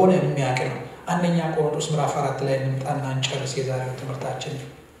እንደሆነ የሚያውቅ ነው። አንደኛ ቆሮንቶስ ምዕራፍ 4 ላይ እንምጣና እንጨርስ የዛሬው ትምህርታችን።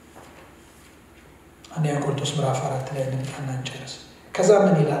 አንደኛ ቆሮንቶስ ምዕራፍ 4 ላይ እንምጣና እንጨርስ። ከዛ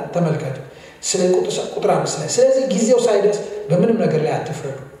ምን ይላል ተመልከቱ። ስለ ቁጥር 5 ላይ ስለዚህ ጊዜው ሳይደርስ በምንም ነገር ላይ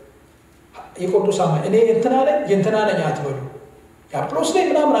አትፍረዱ። የቆሮንቶስ አማኝ እኔ እንትና ነኝ የእንትና ነኝ አትበሉ። የአጵሎስ ነኝ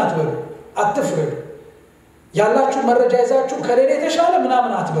ምናምን አትበሉ። አትፍረዱ። ያላችሁ መረጃ ይዛችሁ ከሌላ የተሻለ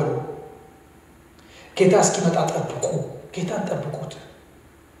ምናምን አትበሉ። ጌታ እስኪመጣ ጠብቁ። ጌታን ጠብቁት።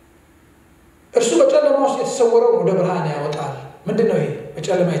 እርሱ በጨለማ ውስጥ የተሰወረው ወደ ብርሃን ያወጣል። ምንድነው ይሄ?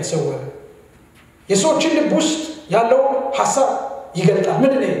 በጨለማ የተሰወረ የሰዎችን ልብ ውስጥ ያለው ሐሳብ ይገልጣል።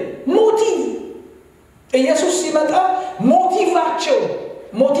 ምንድነው? ሞቲቭ። ኢየሱስ ሲመጣ ሞቲቫቸው።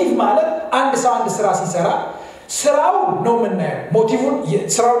 ሞቲቭ ማለት አንድ ሰው አንድ ስራ ሲሰራ ስራው ነው የምናየው። ሞቲቭን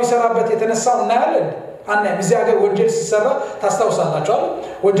ስራው ሊሰራበት የተነሳው እናያለን። አናይም። እዚህ ሀገር ወንጀል ሲሰራ ታስታውሳላችሁ አይደል?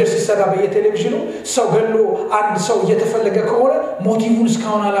 ወንጀል ሲሰራ በየቴሌቪዥኑ ሰው ገሎ አንድ ሰው እየተፈለገ ከሆነ ሞቲቭን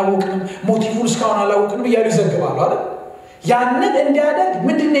እስካሁን አላወቅንም እያሉ ይዘግባሉ አይደል? ያንን እንዲያደርግ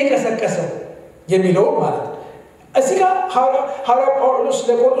ምንድነው የቀሰቀሰው የሚለው ማለት ነው። እዚህ ጋር ሐዋርያው ጳውሎስ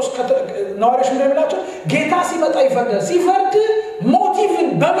ለቆሮንቶስ ነዋሪዎች እንደሚላቸው ጌታ ሲመጣ ይፈርዳል። ሲፈርድ ሞቲቭን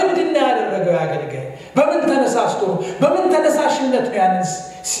በምንድን ነው ያደረገው? ያገልጋይ በምን ተነሳስቶ ነው? በምን ተነሳሽነት ነው ያንን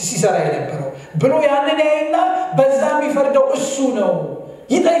ሲሰራ የነበረው ብሎ ያንን ያይና በዛ የሚፈርደው እሱ ነው፣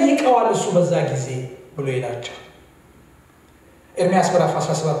 ይጠይቀዋል እሱ በዛ ጊዜ ብሎ ይላቸው። ኤርምያስ ምዕራፍ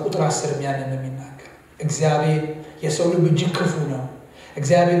 17 ቁጥር 10 ያንን ነው የሚናገር። እግዚአብሔር የሰው ልብ እጅግ ክፉ ነው፣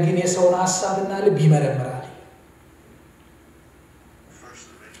 እግዚአብሔር ግን የሰውን ሐሳብና ልብ ይመረምራል።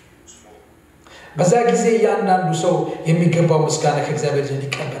 በዛ ጊዜ እያንዳንዱ ሰው የሚገባው ምስጋና ከእግዚአብሔር ዘንድ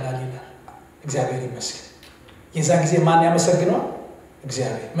ይቀበላል ይላል። እግዚአብሔር ይመስገን። የዛ ጊዜ ማን ያመሰግነዋል?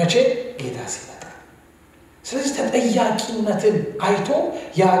 እግዚአብሔር። መቼ? ጌታ ሲመጣ። ስለዚህ ተጠያቂነትን አይቶ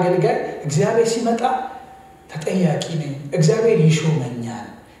የአገልጋይ እግዚአብሔር ሲመጣ ተጠያቂ ነኝ፣ እግዚአብሔር ይሾመኛል፣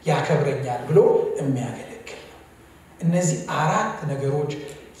 ያከብረኛል ብሎ የሚያገለግል ነው። እነዚህ አራት ነገሮች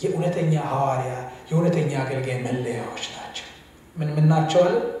የእውነተኛ ሐዋርያ የእውነተኛ አገልጋይ መለያዎች ናቸው። ምን ናቸው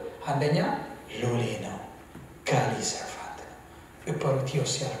አለ? አንደኛ ሎሌ ነው፣ ጋሊ ሰርቫንት ነው፣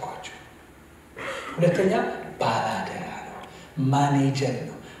 ኢፐሮቲዮስ ያልኳቸው። ሁለተኛ ባላደራ ነው፣ ማኔጀር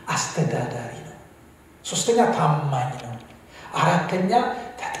ነው፣ አስተዳዳሪ ነው። ሶስተኛ ታማኝ ነው። አራተኛ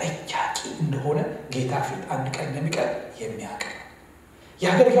ተጠያቂ እንደሆነ ጌታ ፊት አንድ ቀን እንደሚቀር የሚያውቅ ነው።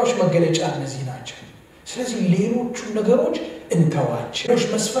 የአገልጋዮች መገለጫ እነዚህ ናቸው። ስለዚህ ሌሎቹን ነገሮች እንተዋቸው፣ ሌሎች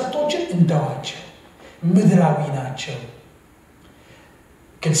መስፈርቶችን እንተዋቸው። ምድራዊ ናቸው፣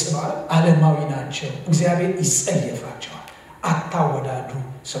 ግልጽ ነው። ዓለማዊ ናቸው፣ እግዚአብሔር ይጸየፋቸዋል። አታወዳዱ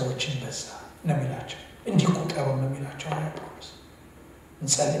ሰዎችን በዛ ነው የሚላቸው፣ እንዲቆጠሩ ነው የሚላቸው ሐዋርያው ጳውሎስ።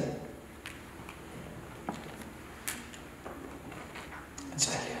 እንጸልያለን።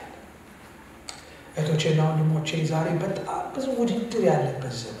 እህቶቼና ወንድሞቼ ዛሬ በጣም ብዙ ውድድር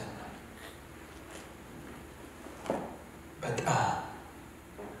ያለበት ዘመን ነው። በጣም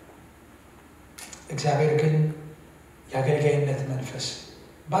እግዚአብሔር ግን የአገልጋይነት መንፈስ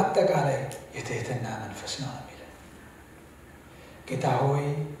በአጠቃላይ የትህትና መንፈስ ነው የሚለው። ጌታ ሆይ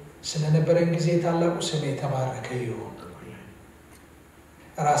ስለነበረን ጊዜ ታላቁ ስም የተባረከ ይሁን።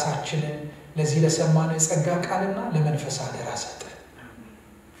 ራሳችንን ለዚህ ለሰማነው የጸጋ ቃልና ለመንፈስ አደራ ሰጠን።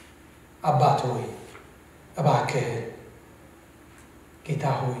 አባት ሆይ እባክህ ጌታ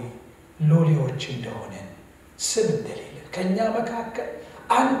ሆይ ሎሌዎች እንደሆነን ስም እንደሌለን ከእኛ መካከል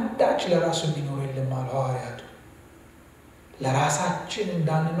አንዳች ለራሱ የሚኖር የለም አሉ ሐዋርያቱ። ለራሳችን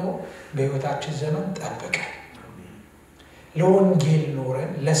እንዳንኖር በሕይወታችን ዘመን ጠብቀን፣ ለወንጌል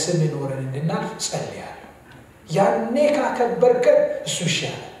ኖረን ለስም ኖረን እንድናልፍ ጸልያለሁ። ያኔ ካከበርከን እሱ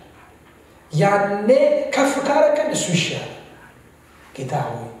ይሻላል፣ ያኔ ከፍ ካረከን እሱ ይሻላል። ጌታ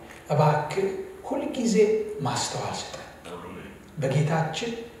ሆይ እባክህ ሁል ጊዜ ማስተዋል ስጠን።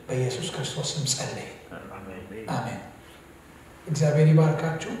 በጌታችን በኢየሱስ ክርስቶስ ስም ጸልይ። አሜን። እግዚአብሔር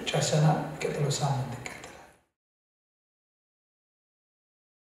ይባርካችሁ። ጨርሰናል። ቀጥሎ ሳምንት